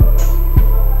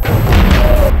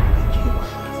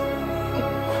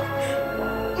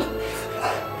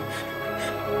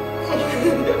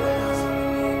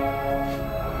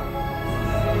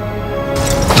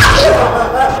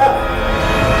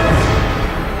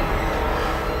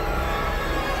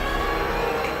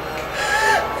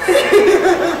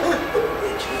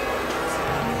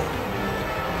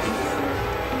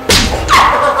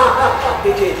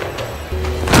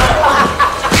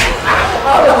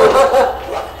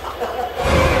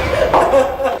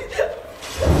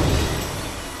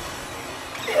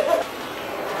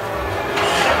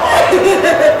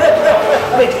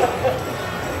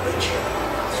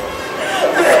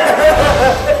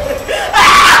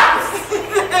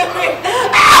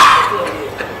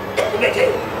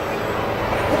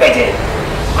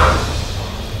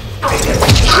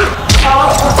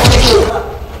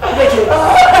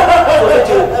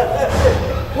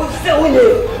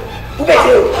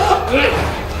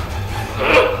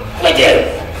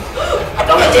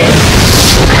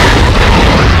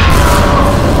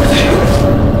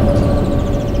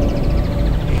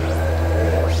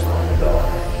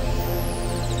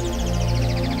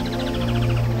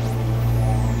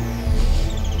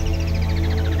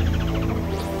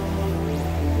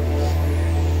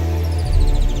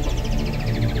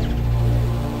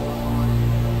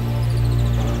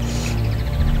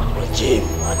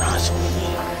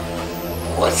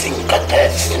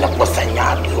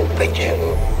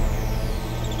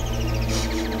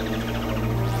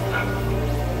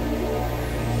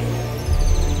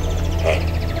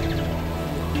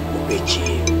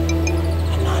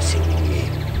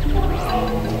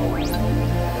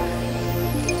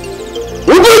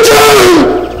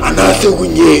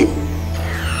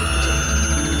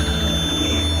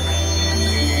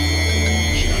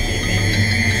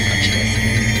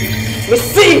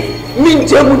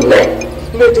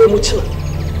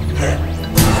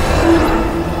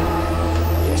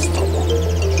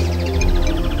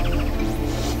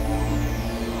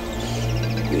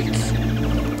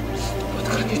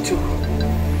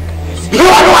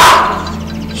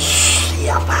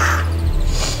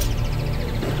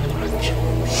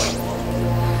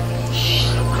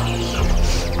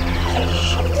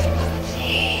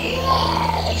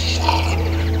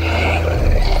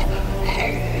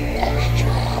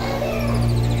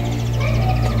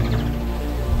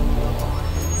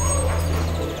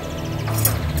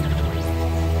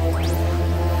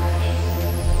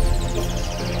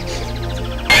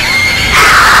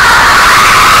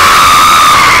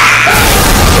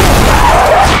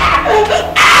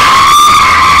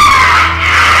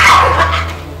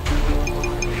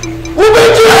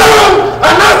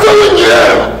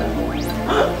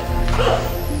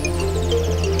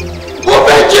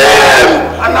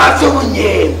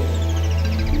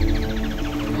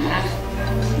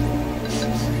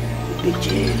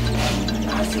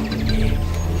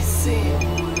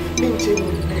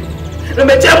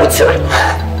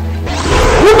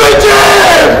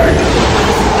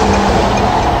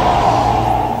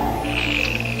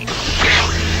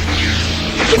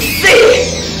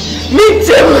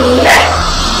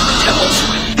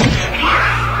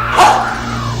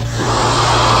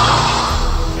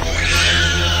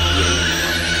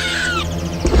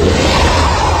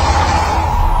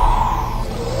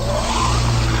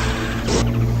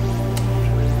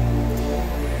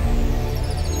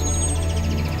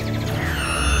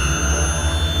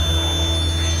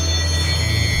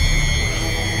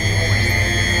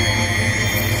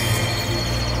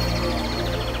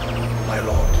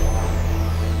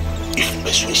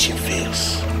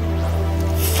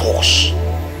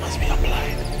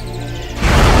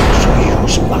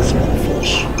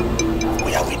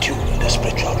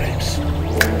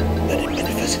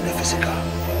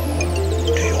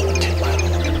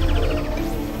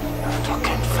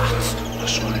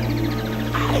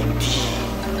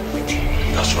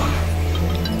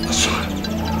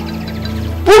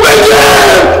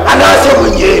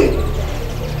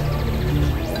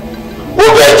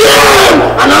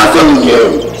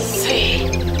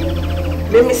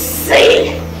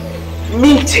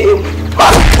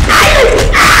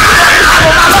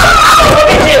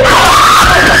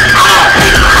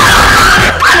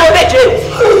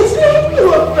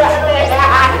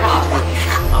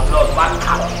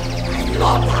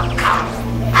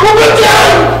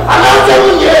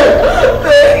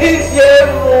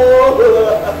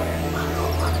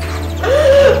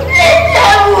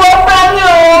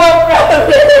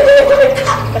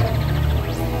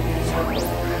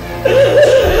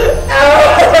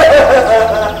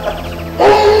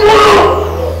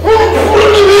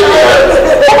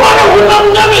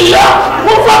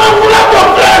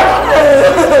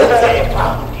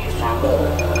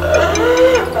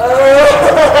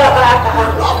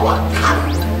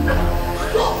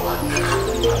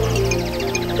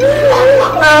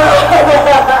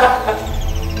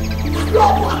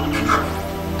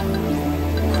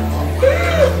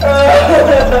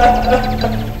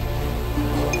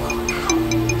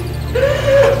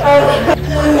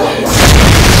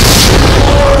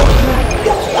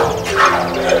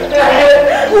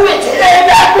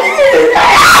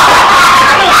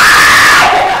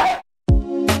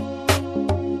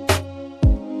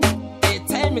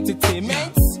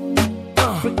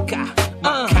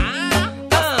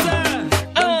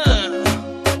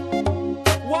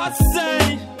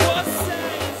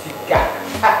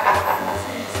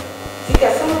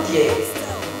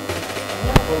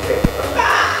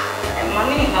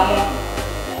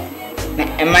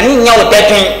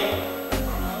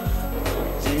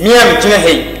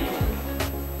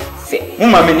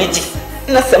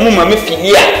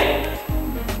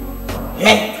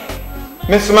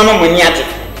 Mama Muniati.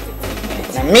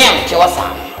 Me am Chosa.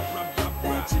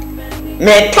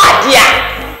 Me Tadia.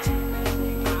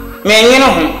 Me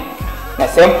know. Na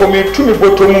sempo me tu me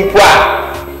botom kwa.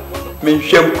 Me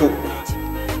hwemko.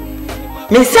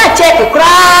 Me sa check kra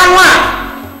nwa.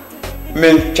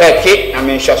 Me check na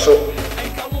me hwaso.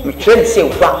 Me train say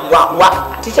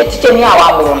wa. Tiche ni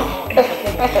awa buru no.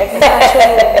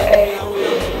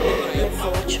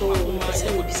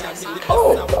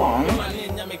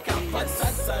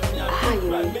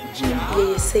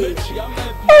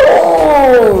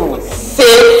 Oh,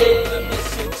 safe.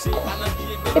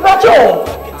 Ibacho.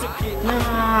 Na,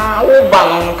 o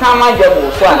bang kama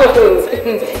jobu so.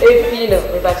 E feel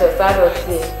Ibacho start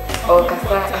say. O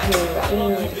kasa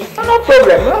No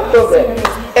problem.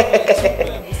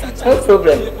 No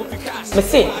problem. Me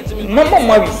say, mama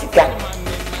mo wisika.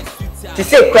 Ti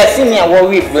say kwasi me a wo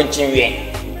we bronchin we.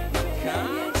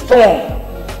 So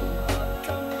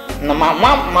na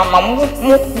mama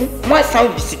mo san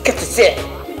wisika ti say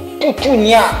tutu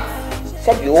ni a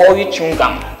sabi wo wi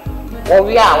chungam. Wo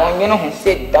wi a won yeno ho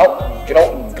say daw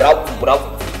grau.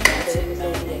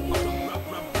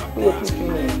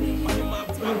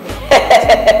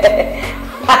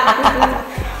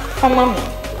 Mama,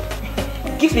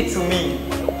 give it to me.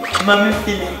 Mommy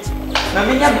feel it.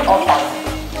 Mommy have the offer.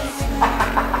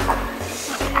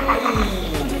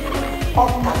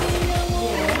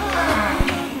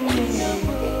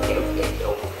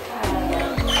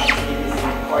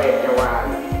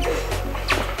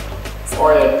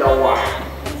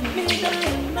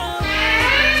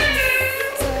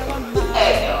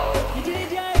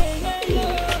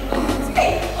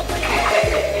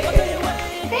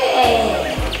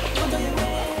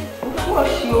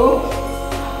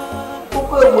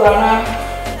 Buana.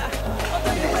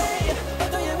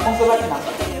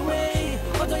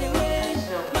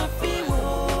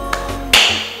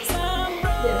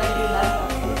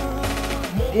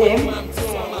 Game?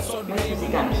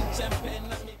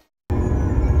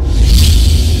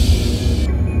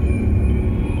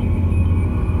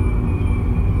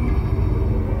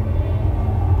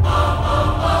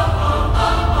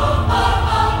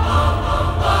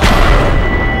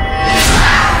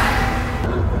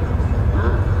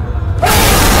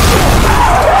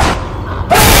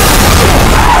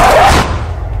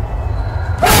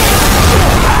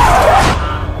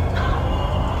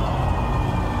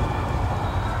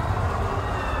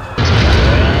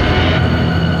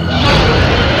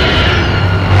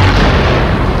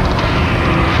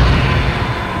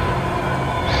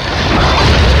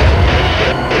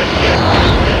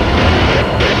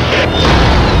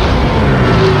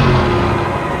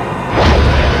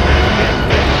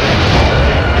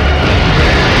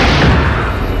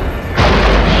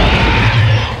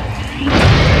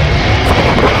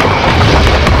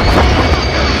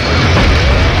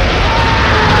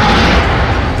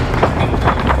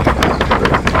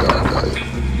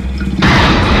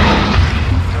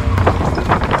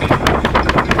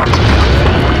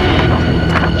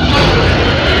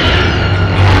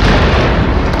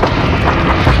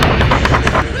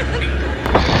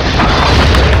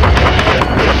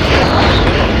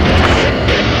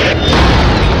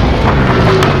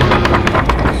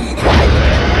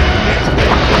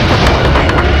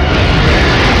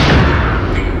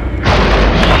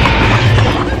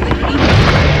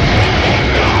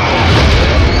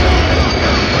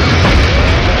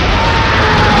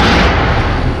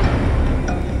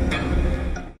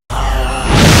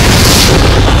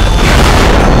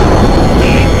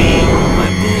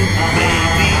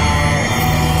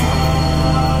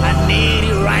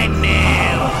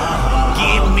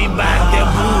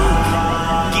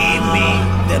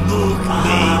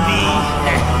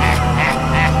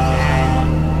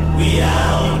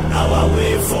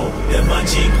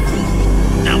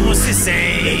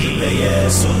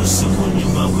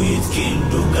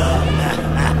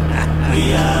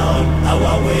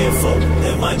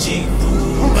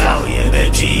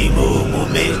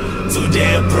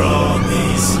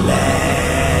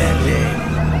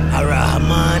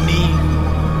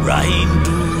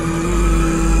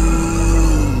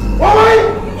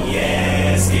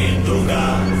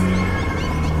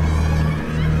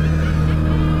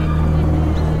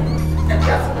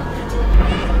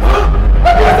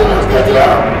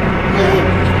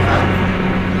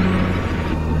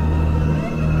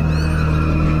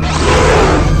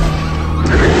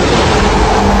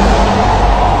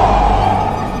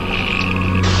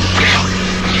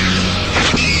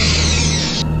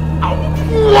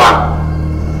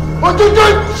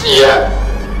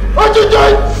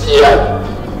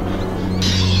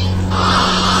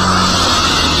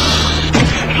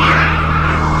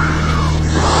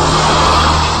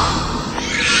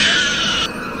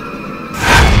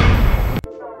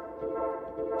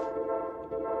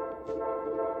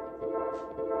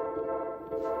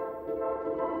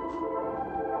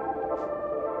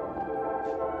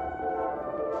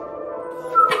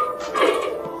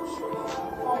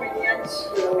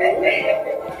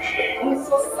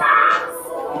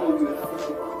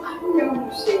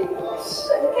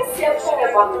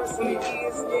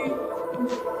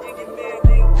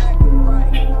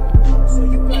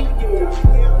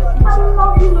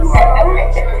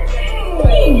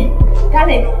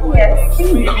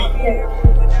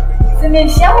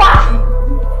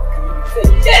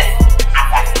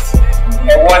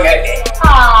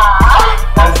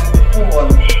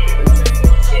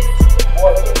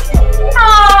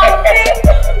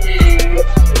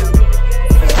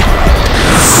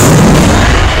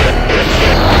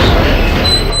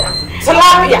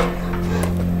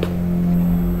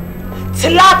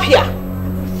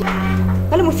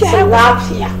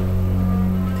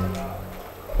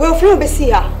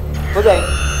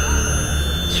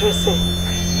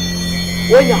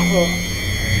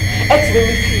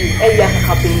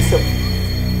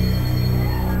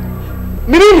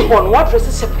 What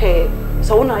dresses a pair?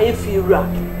 So when I feel right.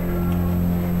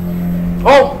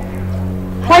 Oh,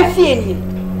 why fear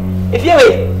him? If you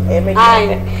wait, I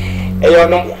don't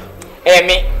know.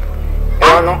 I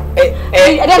don't know.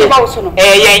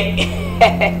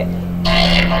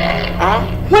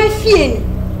 Why fear?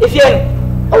 If you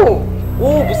oh,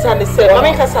 Busani said,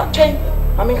 Mamma chain,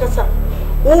 Mamma,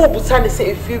 oh, Busani said,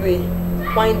 if you will,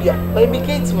 mind you, by me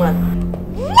gates man.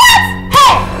 What?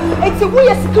 Hey, it's a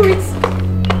weird security.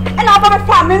 And I'm a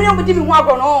family with him walk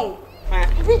on.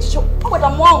 Reach you over the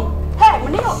wall. Hey,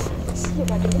 Manino.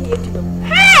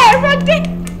 Hey, Roddy.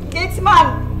 Gates man.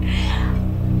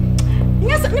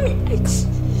 Yes, let me.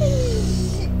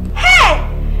 Hey!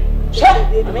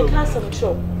 I make her some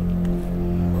trouble.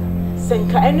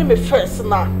 Senka enemy first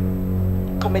na.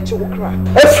 Kamechi wokra.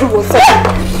 Everyone say.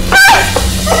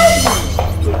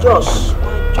 Josh.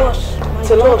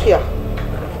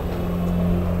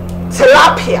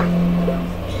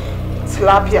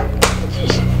 Tilapia.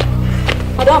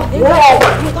 Madam, you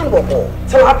can't go.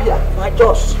 Tilapia. My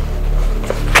Josh.